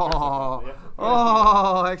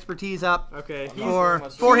 Oh, expertise up. Okay. For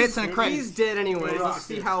 4 hits and a crit. He's dead anyways. Let's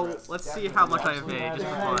see how much I evade just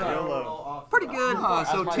for fun. Pretty good.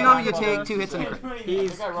 So 2, you take 2 hits and a crit.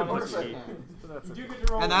 He's Kabuki.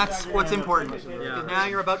 And that's what's important. Yeah. Because now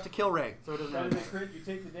you're about to kill Rey. That is a crit. You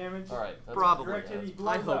take the damage. All right. Probably.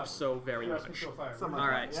 I hope so very much.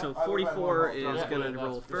 Alright, so 44 is going to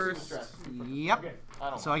roll first. Yep.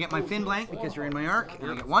 So I get my fin blank because you're in my arc,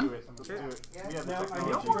 and I get 1. No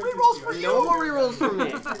more rerolls for you! No more rerolls for me.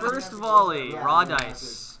 First volley, raw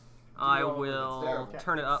dice. I will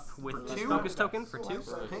turn it up with the focus token for 2.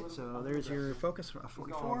 Okay, so there's your focus,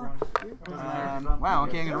 44. Wow,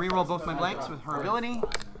 okay, I'm going to reroll both my blanks with her ability.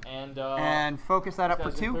 And focus that up for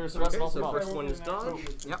 2. Okay, so first one is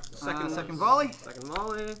dodge. Yep, second volley. Second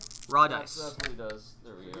volley, raw dice. That's what he does.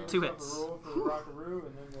 There we go. 2 hits.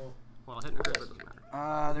 Well, hit and a crit, but it doesn't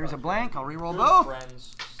matter. There's a blank, I'll reroll both.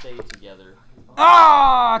 Friends stay together.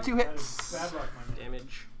 Ah, 2 hits.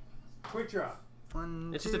 Damage. Quick draw.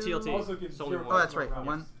 1, It's just a 2. TLT. It's only Oh, 1. that's right. 1.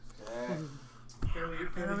 Man.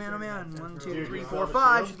 1, 2, 3, 4,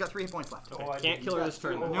 5. She's got 3 hit points left. Can't kill her this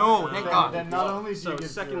turn. No, thank God. Then not only do So you get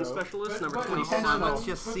second 0, specialist, number And 27. let's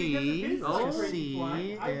just see. Let's see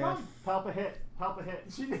if... Palpa hit. Help a hit.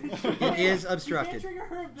 It is obstructed.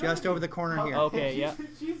 Just over the corner here. Okay, yeah.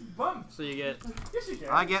 She's bumped. So you get. Yes, she can.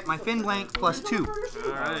 I get my fin blank plus 2.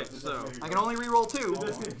 Alright, so. I can only re-roll 2.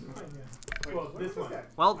 Well, this one.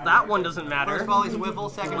 Well, that one doesn't matter. First volley's a whiffle,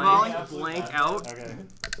 second volley. Blank out. Okay.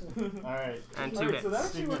 Alright. And 2 hits. So that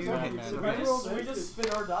actually works out. So we just spin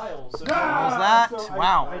our dials. How's that? So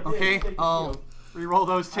Wow. I did Okay, take the I'll deal. re-roll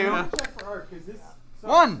those 2. I'm gonna check for art, 'cause this.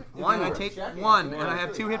 1! One. And I take 1, and I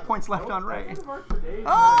have 2 hit points left on Ray.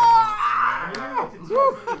 Ah!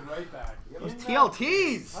 Right back. Those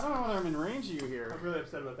TLTs! I don't know whether I'm in range of you here. I'm really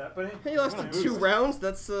upset about that, but Hey, you lasted 2 rounds.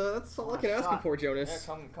 That's all I can ask you for, Yeah, Jonas.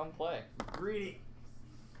 come play. greedy.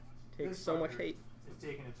 Takes so much hate. It's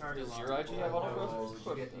taking a target. Does your IG have auto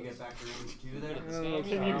thrusters? You get back to range 2 At then? the same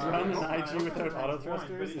Can you time. run an IG without auto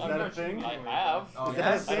thrusters? Is that a thing? I have. Oh, Is that a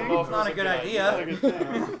I don't thing? know if It's not it's a good Is that a idea.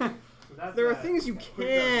 good thing? There are things you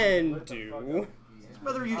can do.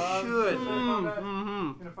 Whether you should.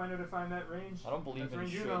 Mm-hmm. Gonna find out if I'm at range. I don't believe in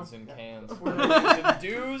Range you know. shoulds and cans. Where I believe in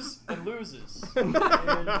do's and loses.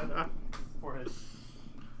 Forehead.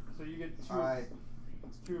 So you get 2 Alright.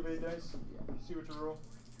 2 of 8 dice. See what you roll.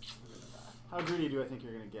 How greedy do I think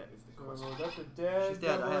you're gonna get? Is the question. So that's a dead. She's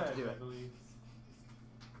dead, I have to double do edge, it. I believe.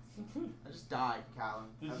 I just died, Callum.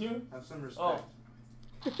 Did you? Have some respect. Oh.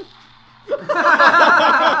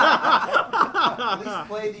 At least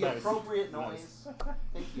play the Nice. appropriate Nice. noise.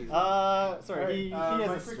 Thank you. Sorry, Alright, he my has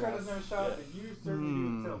a quick shot stress. is no shot, but you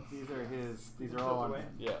certainly do tilt. These are all on him.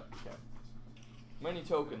 Yeah. Okay. Many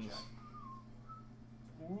tokens.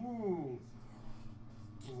 Ooh.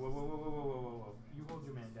 Whoa, whoa, whoa, whoa, whoa, whoa, whoa, whoa. You hold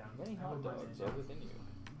your man down. Many I hot hold my dogs man are down. within you.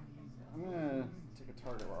 I'm gonna take a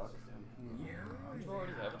target lock. You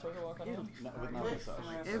already have a target lock on him? With my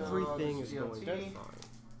massage. Everything is going TLT. fine.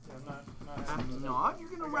 I'm not I'm happy. not. You're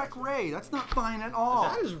gonna wreck Ray. That's not fine at all.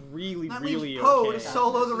 That is really, That really leaves Poe okay. to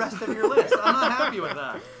solo the rest of your list. I'm not happy with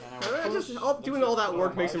that. Doing all that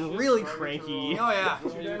work makes him really cranky. Oh yeah.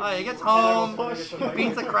 Oh, he gets home,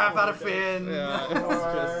 beats the crap out of Finn. Yeah, it's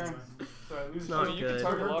just. So I lose not two. You can good.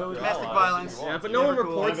 target lock your Domestic allies violence. if you Yeah, want. but no one Never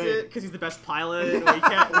cool. reports it because he's the best pilot and we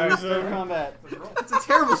can't Alright, lose start him. combat. It's a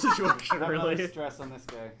terrible situation, I'm really. really stress on this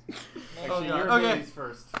guy. Oh, Actually, God. your Okay. abilities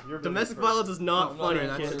first. Your abilities Domestic first. violence is not No, funny,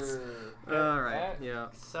 no, kids. that's- Alright, yeah.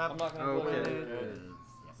 I'm not gonna play Okay. it.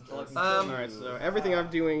 Alright, so everything I'm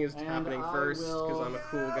doing is And happening I first because will- I'm a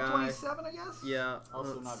cool guy. 27, I guess. Yeah.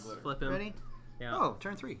 Also let's not glitter. Flip him. Ready? Yeah. Oh,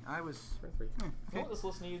 turn 3. I was Turn 3. You know okay. what this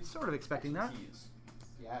list needs? Sort of expecting that. Keys.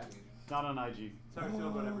 Yeah, dude. Not on IG. That's how I feel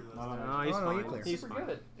about every list. Not on No, IG. he's Oh, no, you fine. clear. He's Super fine.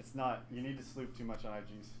 good. It's not. You need to sloop too much on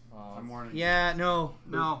IGs. I'm warning you. Yeah, no,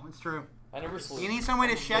 it's true. I never sleep. You need some way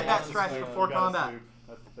to shed that stress You before gotta combat. sloop.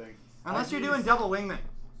 That's the thing. Unless you're IGs doing double wingman.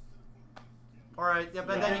 Alright, yeah,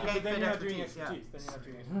 but then you But can't then fit you're not doing expertise. Yeah. expertise. Then you're not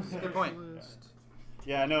doing expertise. Good point.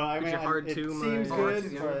 Yeah, no, I Is mean, your hard it two, seems my-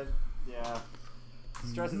 good, Yeah. but yeah.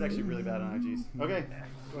 Stress is actually really bad on IGs. Okay,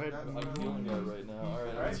 go ahead. I'm feeling good right now. Alright,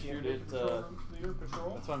 Alright, let's shoot it. leader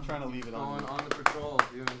patrol. That's why I'm trying to leave it on. On the patrol.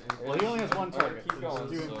 Doing Well, he only has one target. Keep so going.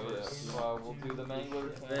 do him So first. yeah, we'll do the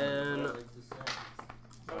mangler. Then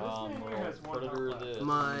We'll predator this.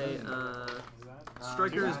 my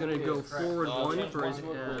striker is going to go forward Uh, 1 yeah, for his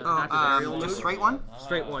one active for- aerial just move. straight one?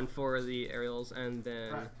 Straight 1 for the aerials, and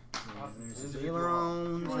then There's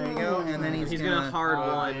ailerons, there you go, and then he's gonna gonna hard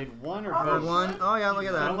one. Made one or hard both? one. Oh yeah, look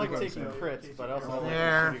at I that. don't like Okay, taking so crits, but I also don't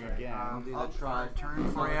There. like shooting I'll again. do I'll the try turn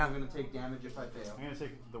It's for not like ya. I'm gonna take damage if I fail. I'm gonna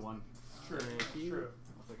take the one. True. Thank you. True.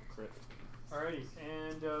 I'll take a crit. Alrighty,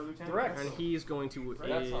 and Lieutenant. Direct. And he's going to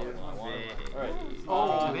That's not what I want. evade. Alright.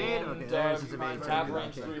 Oh, evade? Okay, and, there's his evade. Tap Okay,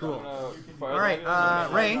 range 3. cool. I'm gonna fire Alright,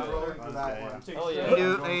 that. Ray. For that one. Oh, yeah. You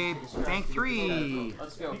do a bank 3.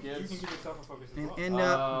 Let's go, You can kids. give yourself a focus as And well. end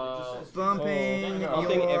up bumping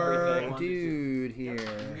Bumping your everything. dude You here.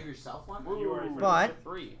 give yourself one? You already But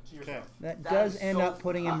 3. to Okay. yourself. that That does is end so up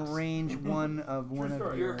putting him fucked. range 1 of one of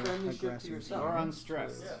story. your You're a friendly ship to aggressors. yourself. You're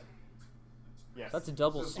unstressed. Yeah. Yes. That's a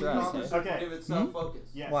double So stress. it's Eh? Okay. Give it self-focus.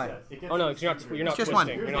 Yes. Why? Yes. It gets Oh no, you you're not. super You're not It's just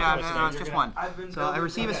twisting. one. You're Yeah, not no, twisting. it's just one. I've been So I building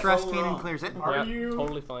receive a that stress so chain and long. clears it. Are Yeah, you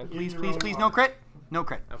totally fine. in Please, your please, own please, arm? no crit. No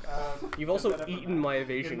crit. You've also eaten my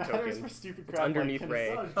evasion It matters token. for stupid It's crap underneath like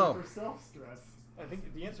Ray. massage Oh. for self-stress. I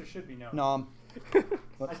think the answer should be no. Nom. I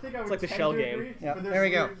think I would like the tend shell to game. agree, Yeah, but there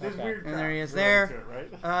we go. There's Okay. weird And crap there he is related there. to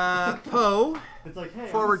it, right? Poe. It's like, hey,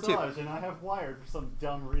 Forward I'm two. massage and I have wired for some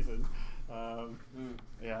dumb reason.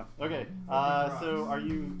 Yeah. Okay. So are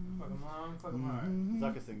you Fuck 'em long, fuck 'em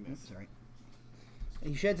hard. zuckussing this? Sorry.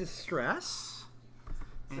 He sheds his stress,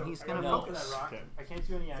 and So, he's I gonna gotta roll for focus. that rock. Okay. I can't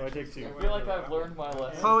do any So I actions. take two. I feel like I've learned my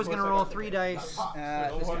lesson. Poe is gonna roll 3 dice.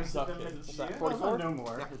 No This more guy. suck it. What's that, Well, 44? no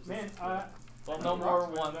more. Yeah. It's Man, just, Well, no more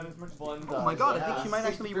one. Oh my god, I think she might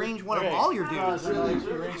actually range one of all your dudes.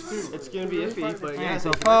 It's gonna be iffy, but yeah.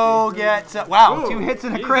 So Poe gets wow, 2 hits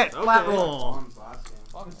and a crit, flat roll.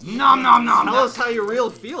 Nom nom nom. Tell us how you real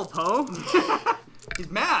feel, Poe. He's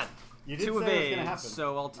mad. You did 2 say it was gonna evades, happen.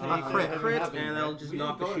 so I'll take crit, and that'll just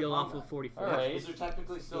knock the shield off of 44. Alright. These are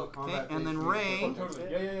technically still combat. Okay, and then Rey.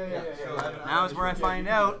 Yeah. Now is where I find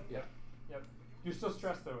out. Yep. You're still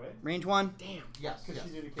stressed though, eh? Range 1. Yes. Yes. Because she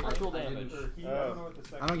did a Actual damage. I don't know what the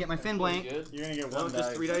second. I don't get my fin blank. Good. You're gonna get No, one just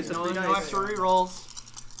die. 3 dice. No No extra rerolls.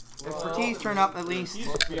 Expertise turn up at least.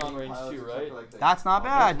 He's beyond range 2, right? That's not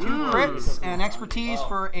bad. 2 crits and expertise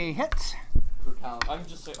for a hit. I'm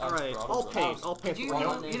just saying. Alright, I'll paint. I'll paint. You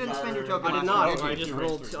didn't spend your token. I did last not. time, I did you?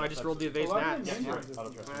 just rolled the evade stats.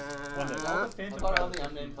 I thought all the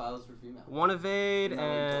unnamed files were female. 1 evade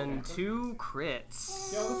and 2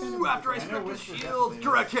 crits. After I spent the shield.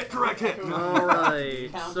 Direct hit.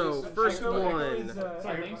 Alright, so first one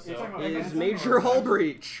is Major Hull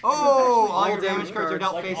Breach. Oh, all your All damage damage cards are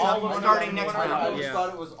dealt cards. face up starting next I round. just Yeah. thought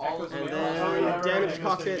it was all of And them. then damage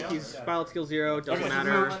cockpit, he's battle skill 0, doesn't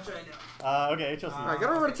matter. Okay, HLC. Alright, gotta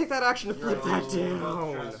remember to take that action to flip that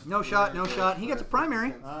down. No shot. He gets a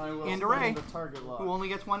primary. I will And a Rey, spend the target lock. who only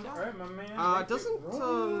gets 1 die. Alright, my man. Doesn't,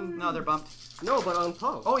 No, they're bumped. no, but on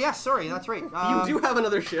Poe. Oh, yes, sorry, that's right. You do have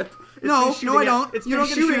another ship. It's No, been shooting I at- don't. It's You been don't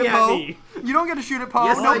get to shoot shooting at at Poe. me. You don't get to shoot at Poe.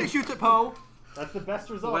 Yes, Nobody I- shoots at Poe. That's the best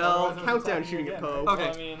result. Well, Otherwise, I'm countdown attacking shooting you at again. Poe. Okay.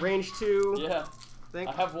 I mean, Range 2. yeah. Think.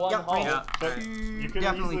 I have 1 Yep, hull. range But you could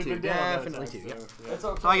Definitely easily two, been down that definitely time, two, yep. so, It's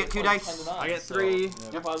okay. So I get It's 2 like dice. 10 to 9, I get so 3.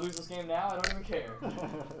 If I lose this game now, I don't even care.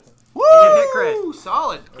 Woo! Hit crit.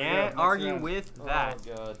 Solid. Can't argue with that.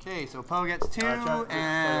 Oh god. Okay, so Poe gets 2 try-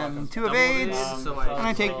 and 2 Double evades. so And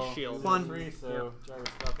I take shield. 1. Three, so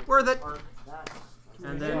gyroscopic. Worth it.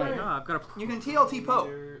 And then I've got a. You can TLT Poe.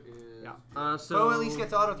 Yeah. So Poe at least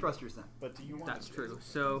gets auto thrusters then. But do you want That's true.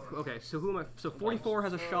 So okay. So who am I? So 44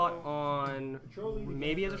 has a shot on.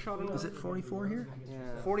 Maybe has a shot on. Is it 44 here? Yeah.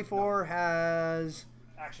 44 has.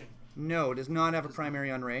 Action. No, does not have a primary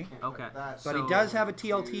on Rey. Okay. But he does have a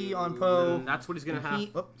TLT on Poe. That's what he's gonna have.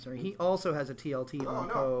 He also has a TLT on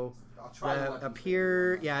Poe. Up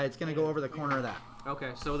here, yeah, it's gonna go over the corner of that.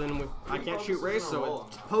 Okay. So then I can't shoot Rey, so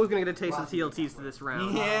Poe's gonna get a taste of the TLTs to this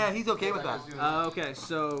round. Yeah, he's okay with that. Okay.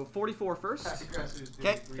 So 44 first.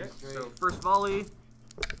 Okay. Okay. So first volley.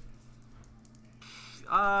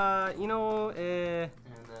 You know, And then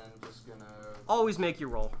just gonna. always make your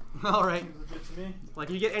roll. All right. Legit to me. Like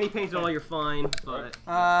if you get any paint at all, you're fine. But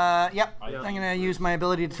Yep. I'm gonna use my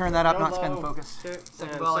ability to turn that up, not spend the focus. okay.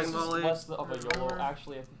 Second And volley. second volley. Less of a YOLO.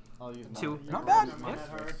 Actually, I'll use 2. Not bad. Not that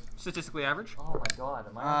hard. Statistically average. oh my god,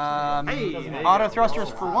 am I Hey, there you Auto go. thrusters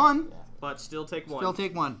for 1. But still take 1. Still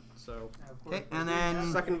take 1. So Okay, and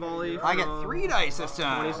then second volley. I get from 3 dice this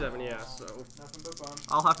time. 27. Yeah. So Nothing but bumps.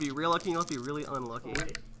 I'll have to be real lucky. You'll have to be really unlucky.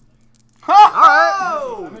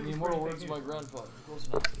 All In the immortal words of my grandfather. Close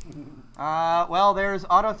enough. well, there's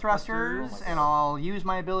auto thrusters, and I'll use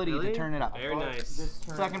my ability Really? to turn it up. Very nice. This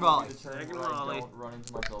turn Second will volley. be the turn Second where I volley. don't run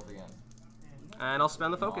into myself again. And I'll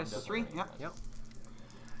spend the focus. 3. Yep. Yep.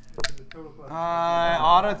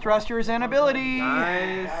 Auto thrusters and ability.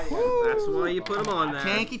 Nice. That's why you put them on there.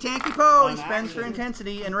 Tanky Poe. He spends for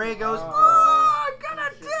intensity, and Rey goes, "Oh, I'm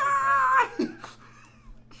gonna die."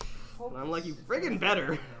 I'm like, you friggin'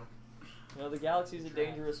 better. You know, the galaxy's a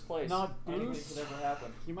dangerous place. Not Anything boost. could ever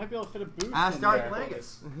happen. You might be able to fit a boost Ask in Darth there.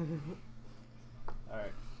 Plagueis.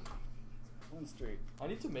 Alright. One straight. I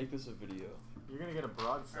need to make this a video. You're gonna get a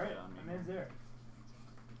broadside Alright, on me. my man's there.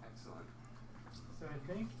 Excellent. So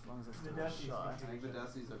I think As long as I the still Desi's shot. I think the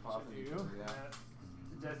Desi's are popping each You? other, yeah.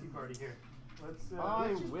 the Desi party here. Let's I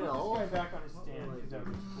let's just will. put this guy back on his stand because that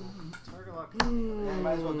looks cool. Target lock. Yeah, you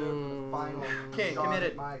might as well do it for the final. Okay, shot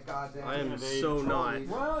committed. at My goddamn. I am Intimidate. so not.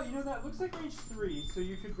 Well, you know that looks like range 3, so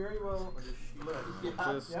you could very well live.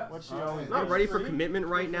 Just Yeah. What's she always not do? ready for commitment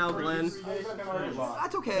right now, Glenn. 3 dice target lock.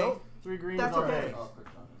 That's okay, Nope. 3 greens That's all okay. day. Oh, quick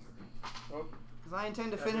shot. because I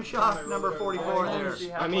intend to finish off number 44 there.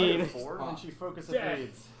 I mean, And she focus Yeah.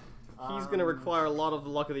 evades. he's gonna require a lot of the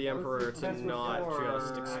luck of the Emperor to That's not before,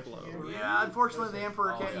 just explode. Yeah, unfortunately, the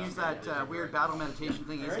Emperor can't use that weird battle meditation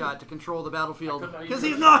thing he's got to control the battlefield because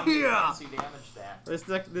he's not here. This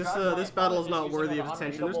battle is not worthy of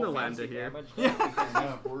attention. There's no lambda here. Yeah.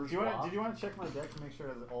 No. Did you want to check my deck to make sure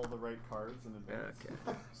it has all the right cards in advance?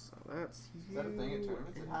 Okay, so that's. Is that a thing at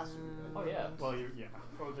tournaments? It has to be. Oh yeah. Well, yeah.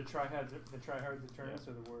 Oh, the tryhards of tournaments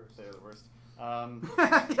are the worst. They're the worst.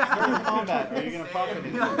 During combat, are you gonna pop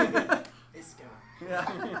anything?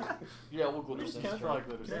 Yeah. Yeah, we'll glitter sim. Counter like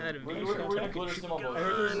glitter sim. We're gonna glitter sim on both. I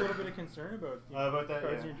heard there was a little bit of concern about About that,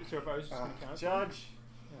 cards yeah. so if I was just going to count. Judge.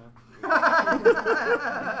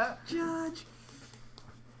 Judge.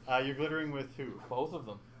 You're glittering with who? Both of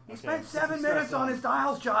them. He spent 7 minutes on his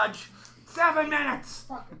dials, Judge. 7 minutes.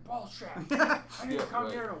 Fucking bullshit. I need to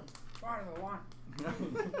come here to water the lawn.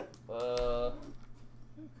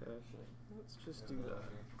 Okay. Let's just do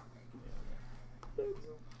that.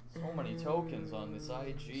 So many tokens on this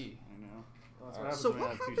IG. I know. Well, that's So when I what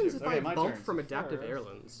have two happens ships. if Okay, I my bump turn. from Adaptive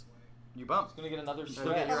Airlands? You bump. It's gonna get another Still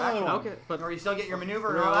get stretch. your action. Okay, but Or you still get your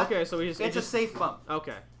maneuver and all that. okay, so we just It's a safe bump.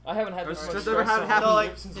 okay. I haven't had this It's much just never stress had on happen. So my like,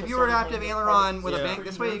 lips since if I you were to started active playing aileron with a Yeah. bank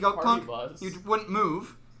this way, you go Party clunk, bus. you wouldn't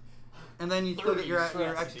move, and then you still get your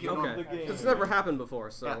stress. execute. Okay. game. It's never happened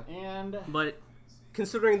before, so. Yeah. And But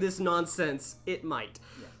considering this nonsense, it might.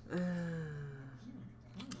 Okay.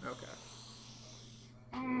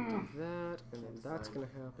 That, and then that's gonna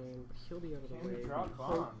happen, but he'll be out of the way. Drop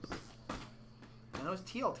bombs. And those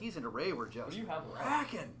TLTs into Rey were just What do you have left?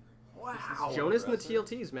 cracking. Wow. Jonas and the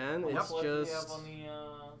TLTs, man. What's It's left do you have just. on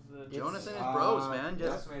the Jonas and his bros, man,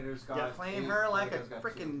 just Decimator's got yeah, playing 8, her like a Echo's got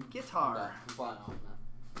freaking 2. guitar. I'm flying off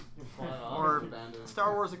now. flying off. Or Abandoned.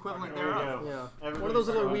 Star Wars equivalent there you thereof. go. Yeah. One of Everybody's those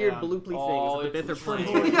little going weird down. bloopy Oh, things that the it's bits are the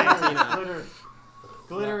playing. shit. Glitter.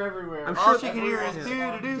 Glitter everywhere. I'm All sure she can hear is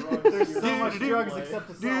do-do-do. There's so much drugs except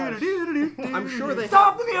the sauce. I'm sure they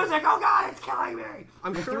Stop the music! Oh god, it's killing me!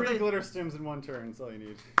 I'm sure 3 they. glitter stims in 1 turn. That's all you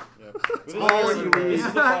need. Yeah. all you need. This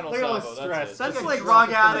is the final Look at all salvo, the stress. that's That's it. like Rock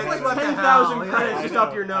Addict. It's What like the 10,000 hell? credits I just know,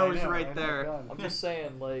 up your I nose know, right I know, there. God. I'm just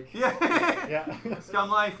saying, like... Yeah. Yeah. Scum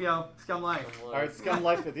life, yo. Scum life. Alright, Scum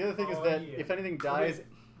Life. The other thing is that if anything dies,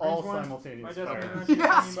 all Range one. simultaneous My fire. Decimator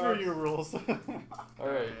Yeah. Screw you rules.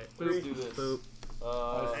 Alright, let's do this. Boop.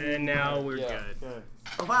 And And now we're yeah. good. Okay.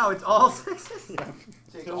 Oh, wow, it's all 6s.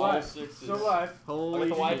 Yeah. Still all alive. 6s. Still alive. I Holy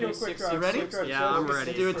got the wide shit. base 6, You ready? Yeah, I'm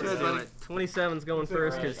ready. Do it to Let's us, do buddy. it. 27's going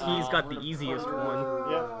first because he's got the easiest one.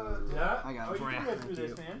 Yeah. Yeah. I got Oh, it for you ya. can go through Thank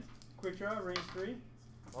this, man. Quick draw, range 3.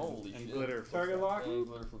 Holy And shit. glitter. Target lock. And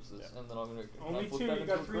glitter flips this. And then I'm gonna... Only flip 2. that You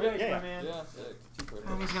into got a 3 crit? dice, Yeah. my man. Yeah, sick. 2 crits.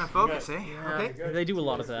 And he's gonna focus, eh? Okay. They do a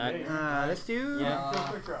lot of that. This dude. Go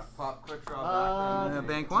quick draw. Pop quick draw back.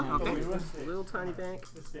 Bank 1. Okay. Little tiny bank.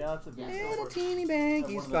 Yeah, that's a big Little teeny bank.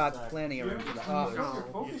 He's got plenty of room for that. Your Oh,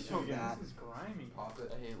 focus token. that. This is grimy. Pop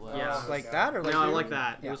it. I hate left. Yeah. just like that, or like No, I you? like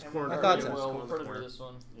that. It Yeah. was corner. I thought Okay, so. well, Corner we'll put it corner. to this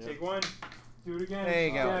one. Take 1. Do it again. There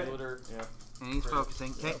you go. Yeah. Glitter. Yeah. And he's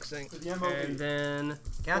focusing. Okay. Focusing. To the MOV. And then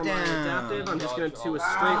for my Countdown. adaptive, I'm just going to do a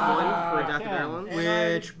straight Ah, 1 for adaptive yeah.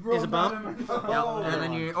 airline. Which is a bump. Oh. And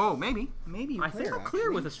then you. Oh, maybe. Maybe you I think clear, I'll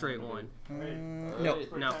clear with a straight 1. No.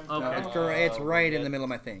 Alright. No, No, okay. it's right in the middle of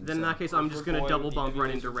my thing. Then in so. that case, I'm just going to double bump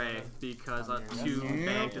right into Ray because a 2 Yep,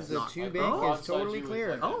 bank is the not. 2 Oh, bank is Broadside totally you with,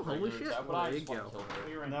 clear. like, Oh, a holy regular shit. attack, but I There you just wanna go.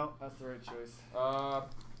 kill her. No, that's the right choice.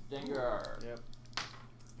 Dengar. Yep.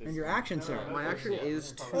 And your action, sir. My action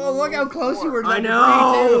is 2. Oh, look how close you were to I that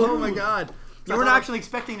know! debris, too. Oh my god. You weren't actually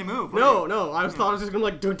expecting to move. No, no, I thought I was just going to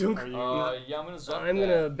like dunk dunk. Are you? Yeah, I'm gonna suck I'm that.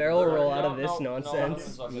 gonna barrel roll out of No, this no, no, nonsense. I'm gonna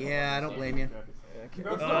suck it. Yeah, I don't blame you.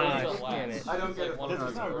 Go It's for not it. even damn last. it. It's I don't like get it. one This of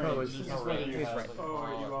is those not where range, it's this just is whether range. you He's have right. like,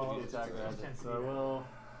 Oh, you all the attack gadget. So I will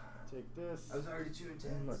take this. I was already 2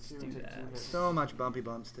 intense. Let's do that. So much bumpy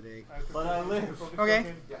bumps today. But I live. Okay.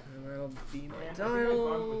 And that'll be my And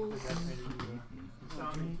dial.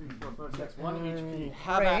 1 HP.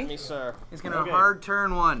 Have at me, sir. He's gonna Okay. hard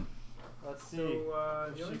turn 1. Let's see So, if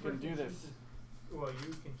the only she can person do this. Well, you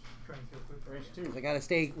can try and kill quick. Range 2. I gotta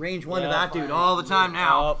stay range 1 to Yeah, that dude all the time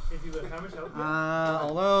now. If you live, how much health?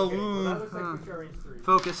 Although, Okay, well, that looks like quick draw range 3.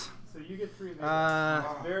 focus. So you get 3 of these. Uh,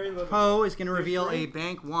 Very little. Poe is gonna reveal a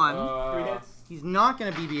bank 1. 3 hits. He's not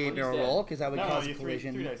gonna BB-8 He's barrel dead. roll because that would No, cause you three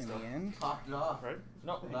collision dice in still. the end. Popped it off. Right?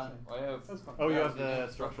 No, I have. That's fine. Oh, you I have the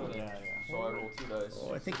structural structural. damage. Yeah, So I roll 2 dice.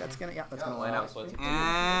 Oh, I think that's gonna, yeah, that's Yeah, gonna line up. So I take 2.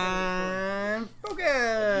 And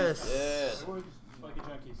focus. Yes. Like a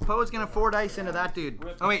junkie. Poe's gonna 4 dice into that dude.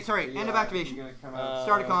 Oh wait, sorry, end of activation.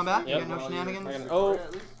 Start of combat. You Yep. got no shenanigans. Oh,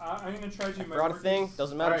 I'm gonna charge you my forgot a thing.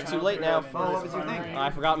 Doesn't matter. It's too late now. Oh, what was your thing? I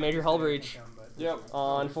forgot Major Hull Breach Yep.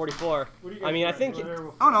 on 44. I mean, I think.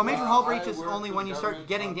 Oh no, major hull breach is only when you start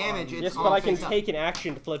getting damage. It's Yes, all but I can face up. take an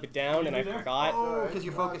action to flip it down, and I forgot. Oh, because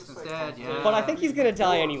you're focused instead. Yeah. But I think he's gonna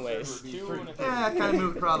die anyways. 2 and a 3. Yeah, that kind of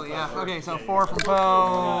moved probably. Yeah. Okay, so 4 from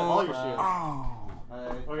All Poe. your shields.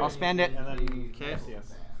 Oh, I'll spend it And then, Okay.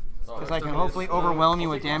 yes. because I can hopefully overwhelm you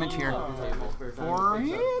with damage here. 4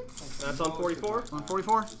 hits. That's on 44. On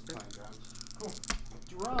 44.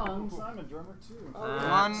 Drums. I'm a drummer too.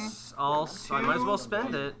 That's all. I might as well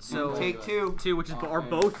spend it. So Take 2. 2, which is are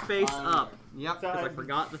both face up. Yep. So Because I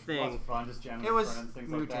forgot the Lots thing. of fun, just jamming It was friends, things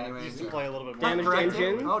moot like that. anyways. Used to play a little bit more. Damage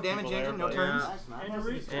engine. Oh, damage engine, no turns. Nice, man.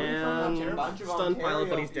 And stun pilot,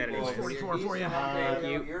 but he's dead anyway. 44 for you. Thank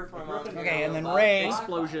you. Okay, and then Ray.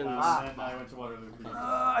 Explosions. And I went to Waterloo.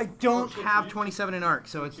 I don't have 27 in arc,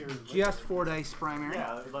 so it's just 4 dice primary.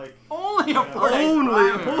 Yeah, like. Only a 4 dice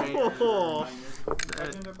primary.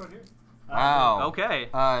 Wow. Okay.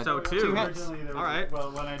 So 2. Originally, there was, Alright.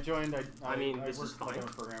 Well, when I joined, I mean, I this worked is like fine. a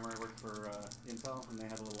programmer. I worked for Intel, and they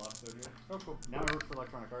had a little offload here. Oh, cool. Now I work for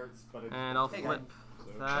Electronic Arts, but it's And I'll flip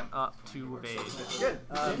that up to evade. Good.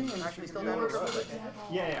 Actually, still down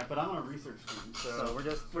yeah, but I'm on a research team, so we're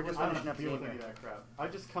just I don't finishing up the deal with game any of that crap. I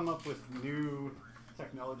just come up with new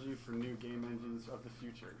technology for new game engines of the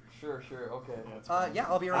future. Sure, okay. Yeah, it's Yeah,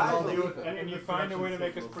 I'll be around all I'll day. deal with And you find a way to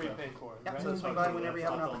make us prepay for it. Yep, right? so swing by whenever you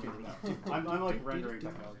have an That's all opportunity. I'm like rendering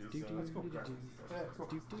technology, so That's cool. Yeah,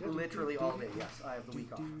 cool. Literally all day, yes. I have the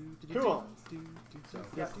week off. cool.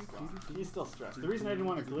 He's still stressed. The reason I didn't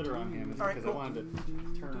want a glitter on him is because I wanted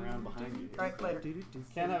to turn around behind you. Alright, later.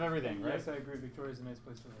 Can't have everything, right? Yes, I agree. Victoria's a nice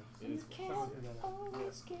place to live. It is. Someone figured that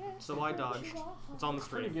out. So I dodged. It's on the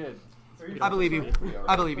Pretty screen. good. I believe you.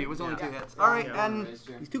 I believe you. It was only 2 hits. Alright, Yeah. and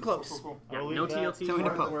he's too close. Cool. Yeah, I'll no leave that TLT. So into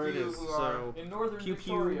part poke. where it is. So In northern Pew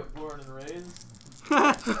pew. Victoria, born and raised.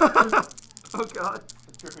 Oh god.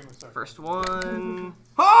 Tripping with stuff. first one.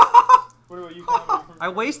 What about you? I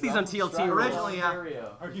waste these on TLT. Originally, yeah.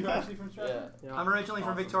 Ontario. Are you actually from Stratford? Yeah. I'm originally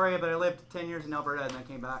from Victoria, but I lived 10 years in Alberta and then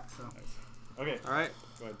came back, so. Okay, All right.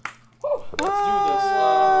 go ahead.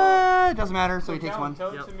 It doesn't matter, so he takes one.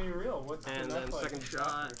 Tell Yep. it to me real. What's And the then map like? second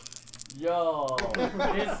shot. Yo,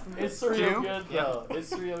 it's real Two? good though.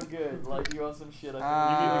 It's real good. Like you want some shit? You need the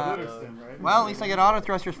Uh, glitter stem, right? Well, at least I get auto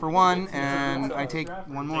thrusters for 1, and I take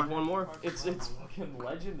 1 more. Take one more. It's fucking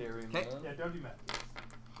legendary, man. Okay. Yeah, don't do math.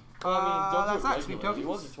 Well, I mean, don't that's do not it sweet regularly.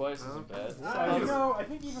 tokens. Once or twice isn't bad. I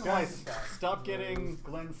think even once Guys, is bad. stop getting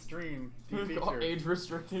Glenn's stream defeatured. Age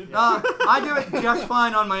restricted. I do it just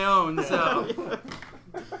fine on my own, so.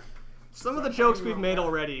 Some of the jokes we've made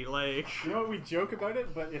already, like. You know what? We joke about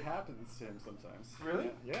it, but it happens to him sometimes.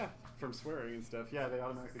 Really? Yeah, from swearing and stuff. Yeah, they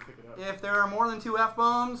automatically pick it up. If there are more than 2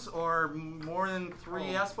 F-bombs or more than 3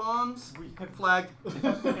 S-bombs, flagged. We've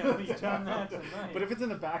done that tonight. But if it's in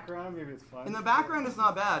the background, maybe it's fine. In the background, it's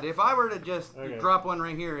not bad. If I were to just Okay. drop one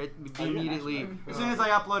right here, it would be Oh, you're immediately. actually- As soon as I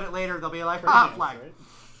upload it later, they'll be like, Per ah, chance, flag. right?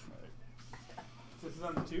 This is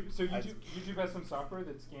on the tube. So YouTube has some software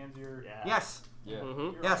that scans your. Yeah. Yes, Yeah.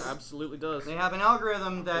 Mm-hmm. Yes. Absolutely does. they have an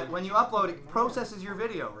algorithm that when you upload it, processes your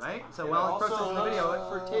video, right? So while it processes the video,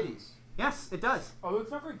 for titties. yes, it does. Although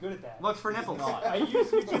it's not very good at that. Looks for nipples. I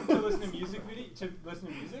use YouTube to listen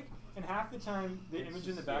to music and half the time the image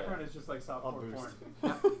in the background is just like softcore boost.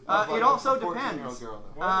 porn. It also depends.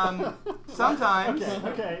 Sometimes.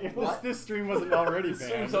 Okay. If this stream wasn't already banned,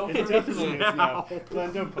 stream's over it definitely is now. now.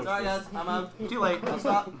 Glenn, don't post Sorry this. guys, I'm out. Too late. I'll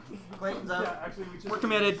stop. Clayton's out. Yeah, actually, we just We're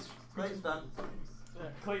committed. Clayton's done.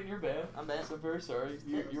 Clayton, you're banned. I'm banned. So very sorry.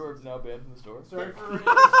 You are now banned from the store. Sorry for running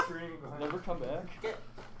the stream behind. Never come back.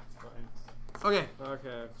 Okay.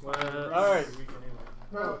 Okay. All right.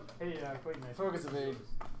 Oh, hey, Clayton. Focus evade.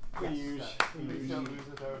 Please. Please don't lose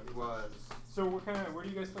us out. It was. So where do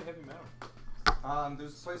you guys play heavy metal?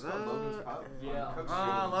 There's a place called Logan's Pub. Yeah. Coach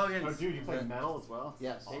Ah, Stevens. Logan. Oh, dude, you play metal as well?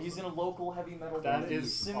 Yes. Yeah, he's in a local heavy metal That band.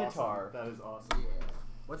 is Scimitar. Awesome. That is awesome. Yeah.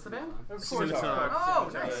 What's the band? Of Scimitar. Oh,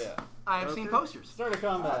 Yeah, nice. yeah. I have seen posters. Start a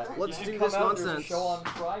combat. Let's You do should come this out, there's a nonsense. show on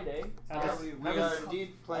Friday. Yeah, we are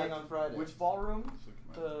indeed playing on Friday. Which ballroom?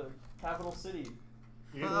 The Capital City.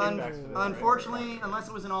 You get index for that, right? Unfortunately, unless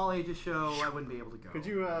it was an all-ages show, I wouldn't be able to go. Could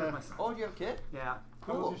you, There's my son. Oh, do you have a kid? Yeah.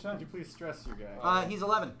 How old's your son? Could you please stress your guy? He's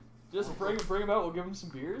 11. Just bring him out. We'll give him some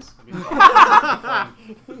beers.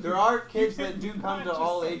 There are kids that do come to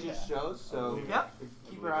all ages shows, so Yep.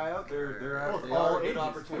 keep your eye out. There Well, are all good ages.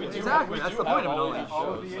 opportunities. Exactly, that's the point of it all.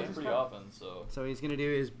 All of the Shows, like, ages pretty come. often, so. So he's gonna do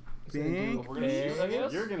his We're big. gonna shoot, I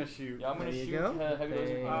guess. You're gonna shoot. Yeah, I'm gonna There you shoot go. heavy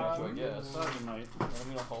laser cannon, I guess. You might. I'm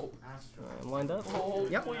gonna hope. I'm lined up. Oh,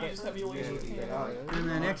 Yep. please, heavy laser cannon. And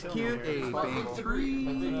then execute a big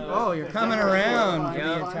 3. Oh, Oh, you're coming around.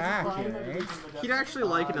 Yeah. He attack here, eh? He'd actually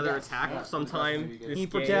like another attack sometime. This He game.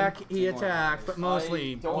 protect, he attack, but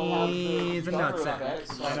mostly I don't have the he's a cover nutsack.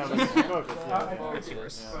 effects, so I know, I'm but just- it's focus, I yeah. figured,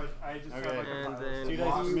 Focus. but I just have Okay. like a And pile. then Two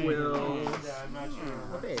dice he for me. will. Yeah, I'm not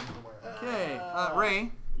sure. Obey. Okay,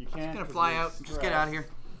 Ray, You can't. gonna 'cause fly you're out. Just get out of here.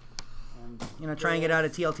 stressed. Gonna try and get out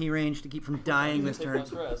of TLT range to keep from dying this Take turn. my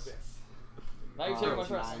stress. Now you're taking my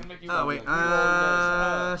stress. I'm gonna make you Oh run. wait,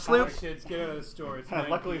 Alright, sloop. kids, get out of the store. It's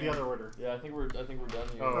Luckily, 9 the other order. Yeah, I think we're done here.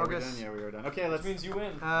 Oh, we're Focus. done? Yeah, we were done. Okay, Which let's. means you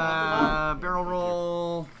win. Barrel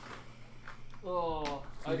roll. Oh,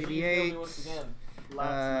 BB-8. once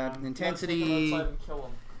again. Intensity.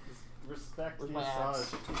 Respect Where's the my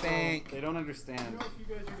axe? massage. Bank. They don't You understand. know if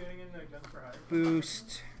you guys are getting in guns for hire?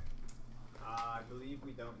 Boost. I believe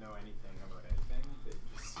we don't know anything about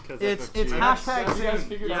anything. It's FFG. hashtag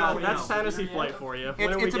soon. Yeah, that's Fantasy Flight for you.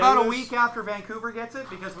 It's about a week after Vancouver gets it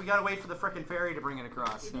because we gotta wait for the frickin' ferry to bring it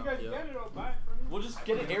across. If So. you guys get it, I'll buy it from you. We'll just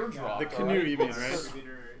get an airdrop. The canoe, you mean, right?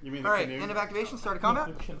 You mean the Alright, canoe? end of activation, start of combat.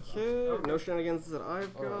 Okay, no shenanigans that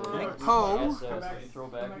I've got. Poe. Throw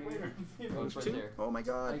back. Oh, it's right there. Oh my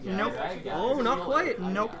god. I got Nope. it, I got it. Oh, not quite. I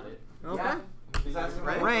got Nope. it. Okay.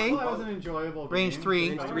 Ray. Well, that was an enjoyable Range game. 3.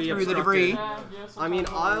 Range 3 Through the debris. I mean,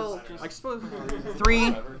 I suppose 3.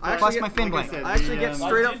 I Plus actually my get- fin like I blank. said, I actually get the,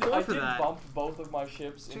 straight I up did- 4 I for did that. bump both of my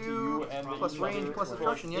ships into 2 you and plus each range other plus for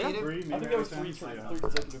destruction. Yeah, you do. Three, I think that was three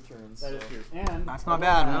consecutive turns. That is so. true. And That's not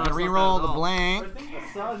bad. I'm No, gonna it's not re-roll bad the at all. blank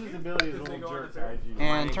Asaj's ability is a little jerk to IG.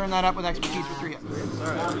 and turn that up with expertise for 3 hits.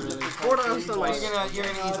 4 dice on my. You're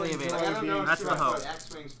gonna easily evade. I don't know That's too the much hoe. about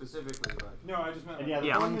X-Wing specifically, but... No, I just meant And like, yeah, the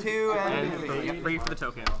Yeah. thing 1, is- 2, and And 3 for the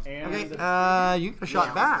token. and okay. the- You get a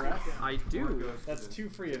shot back. I do. That's 2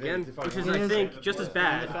 free Again, evades if I which is, want. I think, just as And the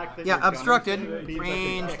bad. fact that Yeah, your gunner obstructed, means I can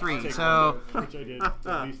range take 3, one, so- which I did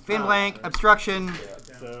at least Fin twice. blank, obstruction,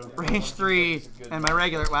 So range 3, and my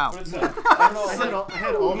regular. Wow. But it's like, I don't know. I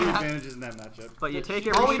had all the advantages in that matchup. But you take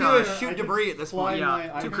All every we do is shot. shoot debris at this point.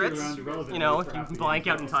 Yeah, 2 crits. You know, if you blank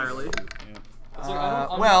out entirely. It's like,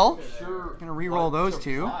 I'm well, not sure, gonna re-roll like, those to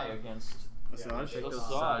 2. fly against Asajj.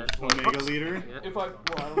 Asajj. Omega leader. If I, well,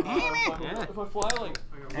 I don't know, if I fly like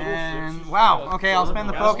little And ships, wow. like, Okay, I'll spend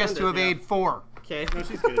the Yeah, focus spend to it, evade 4. Okay. No,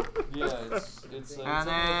 she's good. Yeah, it's And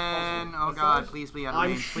then, oh god, please be out of I'm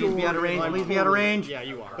range. Please be out of range. I'm Please be out of range. Yeah,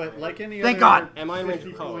 you are. But like any Thank other God. Am I in range of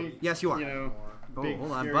 50 Poe? point, Yes, you are. You know, Oh, big,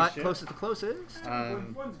 hold on, scary but shit. closest to closest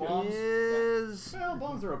Um, bombs. is well,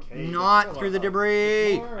 bombs are okay. not through the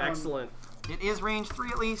debris. More, Excellent. It is range 3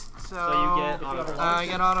 at least, so, So you get auto I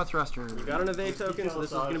get auto thruster. You got an evade token, so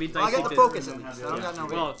this is going to be Well, I dicey. got the focus at least. I don't got no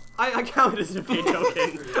Well, I count it as an evade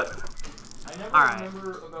token. I never Alright.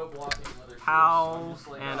 remember about blocking other ships. How, I'm just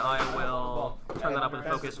like, and oh, I will bump. turn that up with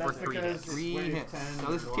That's- focus for that's 3 because hits. it's 3 range hits. 10,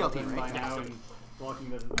 So this is you're TLT, all in right? by now, and blocking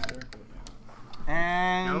doesn't matter.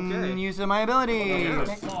 And Okay. use of my ability. Yeah.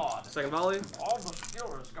 God. Second volley. All the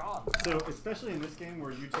skill is gone. So, especially in this game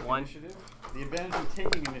where you take 1. initiative, the advantage of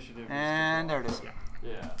taking initiative is And there it is.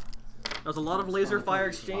 Yeah. That was a lot of laser fire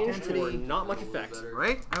exchange for not much effect.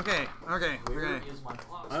 Right? Okay. Okay. Where Okay. is my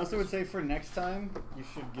clock? I also would say for next time, you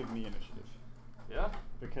should give me initiative. Yeah.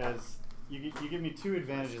 Because you give me 2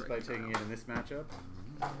 advantages by taking it in this matchup.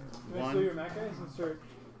 Can I steal your Mac guys and start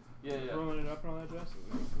Yeah, yeah. rolling it up and all that jazz?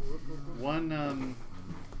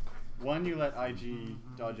 One, you let IG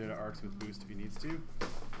dodge out of arcs with boost if he needs to,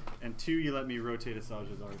 and 2, you let me rotate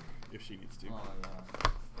Asajj's arc if she needs to. Oh, yeah.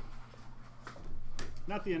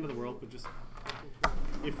 Not the end of the world, but just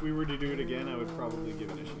if we were to do it again, I would probably give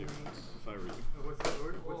initiative if I were you. What's that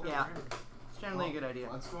word? What's that Yeah. word? It's generally a good idea.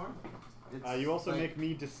 Bloodstorm? You also make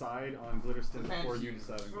me decide on Glitterston before you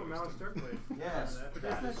decide on Oh, Malice Glitterston. Darkblade. Yes. But That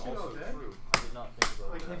isn't that is shit all also dead? true. I did not think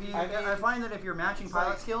about Like, that. If you, I mean, I find that if you're matching it's pilot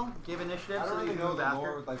like- skill, give initiative I so don't that you really can know move the after.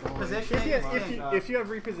 lore, like, the whole Positioning If you have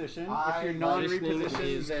reposition, if you're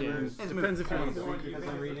non-repositioned, then It's depends if you want to moving. block. because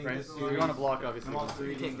I'm reading Right? this So you want to block, obviously. I'm also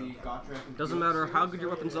reading the Gotrek. Doesn't matter how good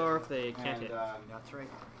your weapons are if they can't And, hit. That's right.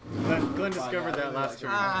 Glenn discovered that last turn.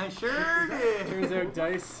 I sure did. Turns out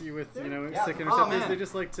dice you with Yeah. sick Oh, interceptors, man. they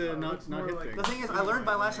just like to not hit like- things. The thing is, I learned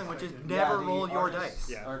my lesson, which is never roll your dice.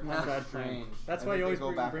 Yeah, Are kind that's of bad strange. That's And why then you they always go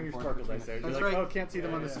bring, back bring and your forth sparkle dice between out. the You're That's like, right. oh, can't see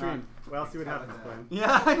them on the stream. Well, I'll see what happens, Glenn.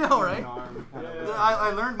 Yeah, I know, right? arm kind of Yeah. like- I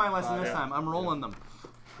learned my lesson this Yeah. time. I'm rolling them.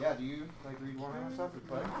 Yeah, do you like read Warhammer stuff or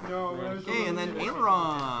play? No, when I was Okay, and then little-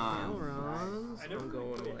 ailerons. Ailerons. I never I'm really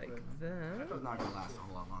going played, like but- that. It's not gonna last a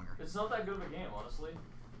whole lot longer. It's not that good of a game, honestly.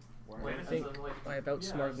 Like, I as think in, like, I have yeah,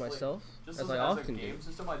 outsmarted it's like- myself, just as a I often do. game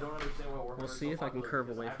system, I don't understand why Warhammer We'll is see so if I can popular, curve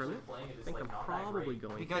because away from actually it. playing I is, think like, I'm not that probably great.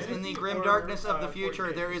 going Because to. in the grim darkness of the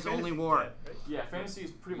future, there is only war. Yeah, fantasy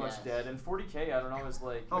is pretty much dead, and 40k, I don't know, is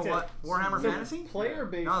like... Oh, Okay. what? Warhammer So Fantasy? Player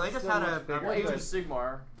base. No, they is just still had a- much bigger, Well, Age but- of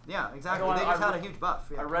Sigmar. Yeah, exactly. I know, They just I had a read- huge buff.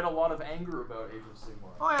 Yeah. I read a lot of anger about Age of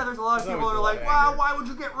Sigmar. Oh yeah, there's a lot of There's people that are always like, a lot of wow, anger. why would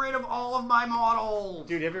you get rid of all of my models?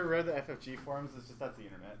 Dude, have you ever read the FFG forums? It's just, that's the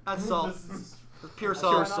internet. That's salt. This is- Pure I try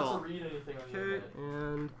salt. not salt. to read anything on the Okay, internet.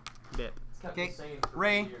 and bip. It's kept Okay, me sane for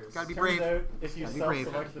Ray, 3 years. gotta be Turns brave. out, if you Gotta be brave.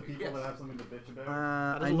 self-select the people that have something to bitch about,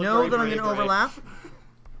 I doesn't look know very that I'm brave, gonna right? overlap.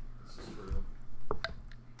 This is true.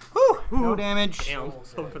 Whew, no damage. Damn,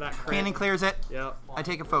 so for that crap. Cannon clears it. Yep. I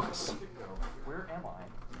take a focus. Where am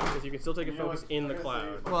I? Because you can still take a focus in the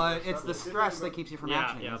cloud. Well, it's the stress that keeps you from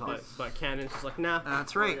actioning. Yeah, but Cannon's just like, nah.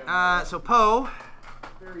 That's right. So Poe.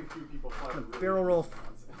 Very few people fly the Barrel roll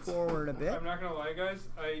forward a bit. I'm not gonna lie, guys.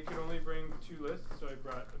 I could only bring 2 lists, so I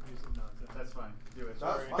brought abusive nonsense. That's fine. Do it.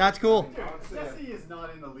 That's cool. Jesse is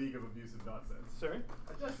not in the league of abusive nonsense. Sorry?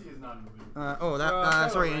 Jesse is not in the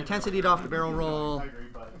league. Sorry. Intensity off the barrel roll. I agree,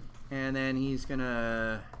 but And then he's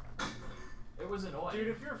gonna. It was annoying. dude,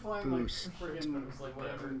 if you're flying Boost. like friggin' like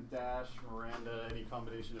whatever. Dash, Miranda, any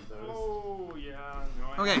combination of those. Oh, yeah.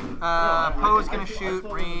 No, Okay. Poe's gonna shoot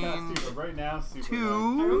range right now, super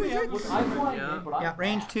 2. Is it? I fly in, but Yeah,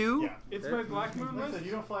 range 2. Yeah. It's my Blackmoon Like I list. said,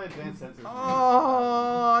 you don't fly advanced sensors.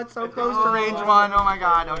 Oh, it's so close to range 1. Oh my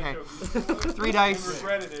god. Okay. 3 dice.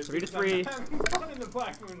 3 to 3. I'm having fun in the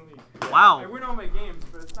Blackmoon League. I Wow. win all my games,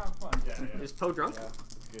 but it's not fun. Yeah. Is Poe drunk?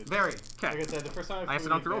 Good. Very. Like I said, the first time I have to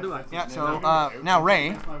not throw, do I? Yeah, so, now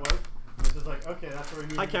Ray. My wife, it's just like, okay, that's where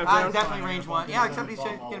we Hi, move. Countdown. Definitely range 1. Yeah, except he's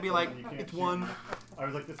gonna be like, it's 1. I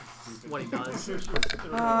was like, this is stupid. What he does.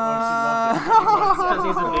 Uh, Because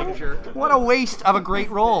he's a big jerk. What a waste of a great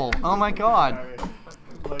roll. Oh my god.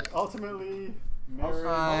 Like, ultimately,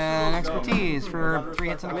 And expertise for 3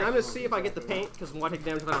 hits in I a mean, I'm minute. gonna see if I get the paint, because why take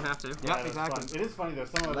damage if I don't have to? Yeah, exactly. It is funny though.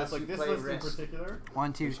 Some of us, like this list in particular.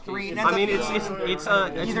 1, 2, 3. I mean, it's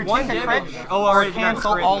either one take a crit damage. or you got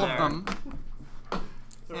cancel crit all there. of them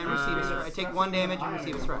and receive a stress. I take 1 damage and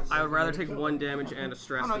receive a stress. I would rather take 1 damage and a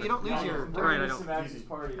stress. Oh no, you don't lose your. Right, I don't.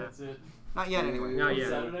 Party, that's it. Not yet, anyway. Not yet.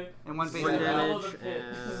 Saturday? And 1 phase. 1 Set damage, up.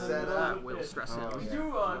 and Set that up. will stress him. Could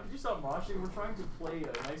you stop moshing? We're trying to play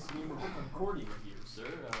a nice game of accordion here, sir.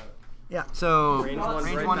 Yeah, so Range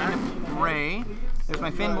range one, 1 into Ray. There's my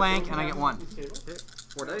fin blank, and I get 1.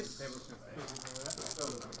 4 dice.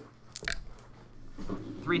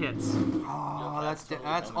 3 hits. Oh,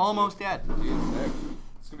 that's almost dead.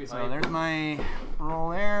 It's gonna be So there's my roll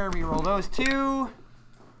there. Reroll those 2.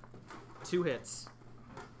 2 hits.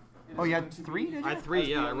 Oh, you had 3, did you? I had 3,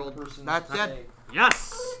 yeah, I rolled. That's dead.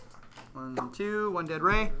 Yes! 1, 2, 1 dead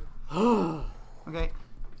Ray. Okay.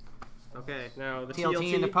 Okay, now the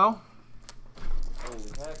TLT into Poe. Holy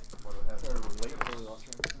heck. What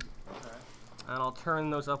And I'll turn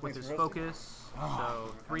those up with his focus.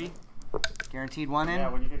 So 3. Guaranteed 1 in. Yeah,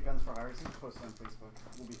 when you get guns for hire, post on Facebook.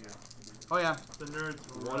 We'll be here. Oh yeah. The nerds.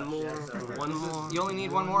 1 more. 1 more. You only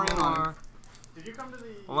need 1 more in on. Did you come to the?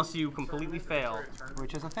 Unless you completely fail.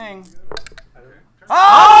 Which is a thing.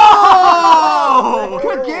 Oh!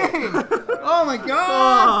 Good game! Oh my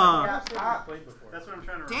god! That's what I'm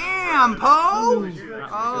trying to remember. Damn, Poe!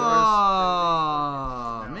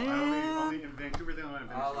 Oh, man. Only in Vancouver, they only have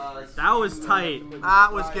Vancouver. That was tight.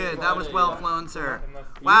 That was good. That was well flown, sir.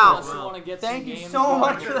 Also Wow. wanna get Thank some you games so going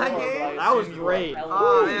much for that before, game. but I That was assume you great. were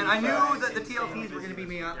Oh man, I knew that the TLPs were going to be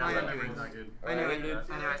me on my Not undoing. good. I knew it. I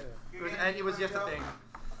knew it. It was just a thing.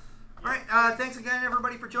 Alright, thanks again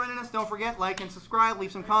everybody for joining us. Don't forget, like and subscribe,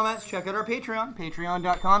 leave some comments, check out our Patreon,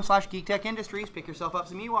 patreon.com/Geektech Industries. Pick yourself up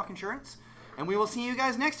some Ewok insurance. And we will see you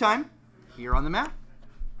guys next time here on the map.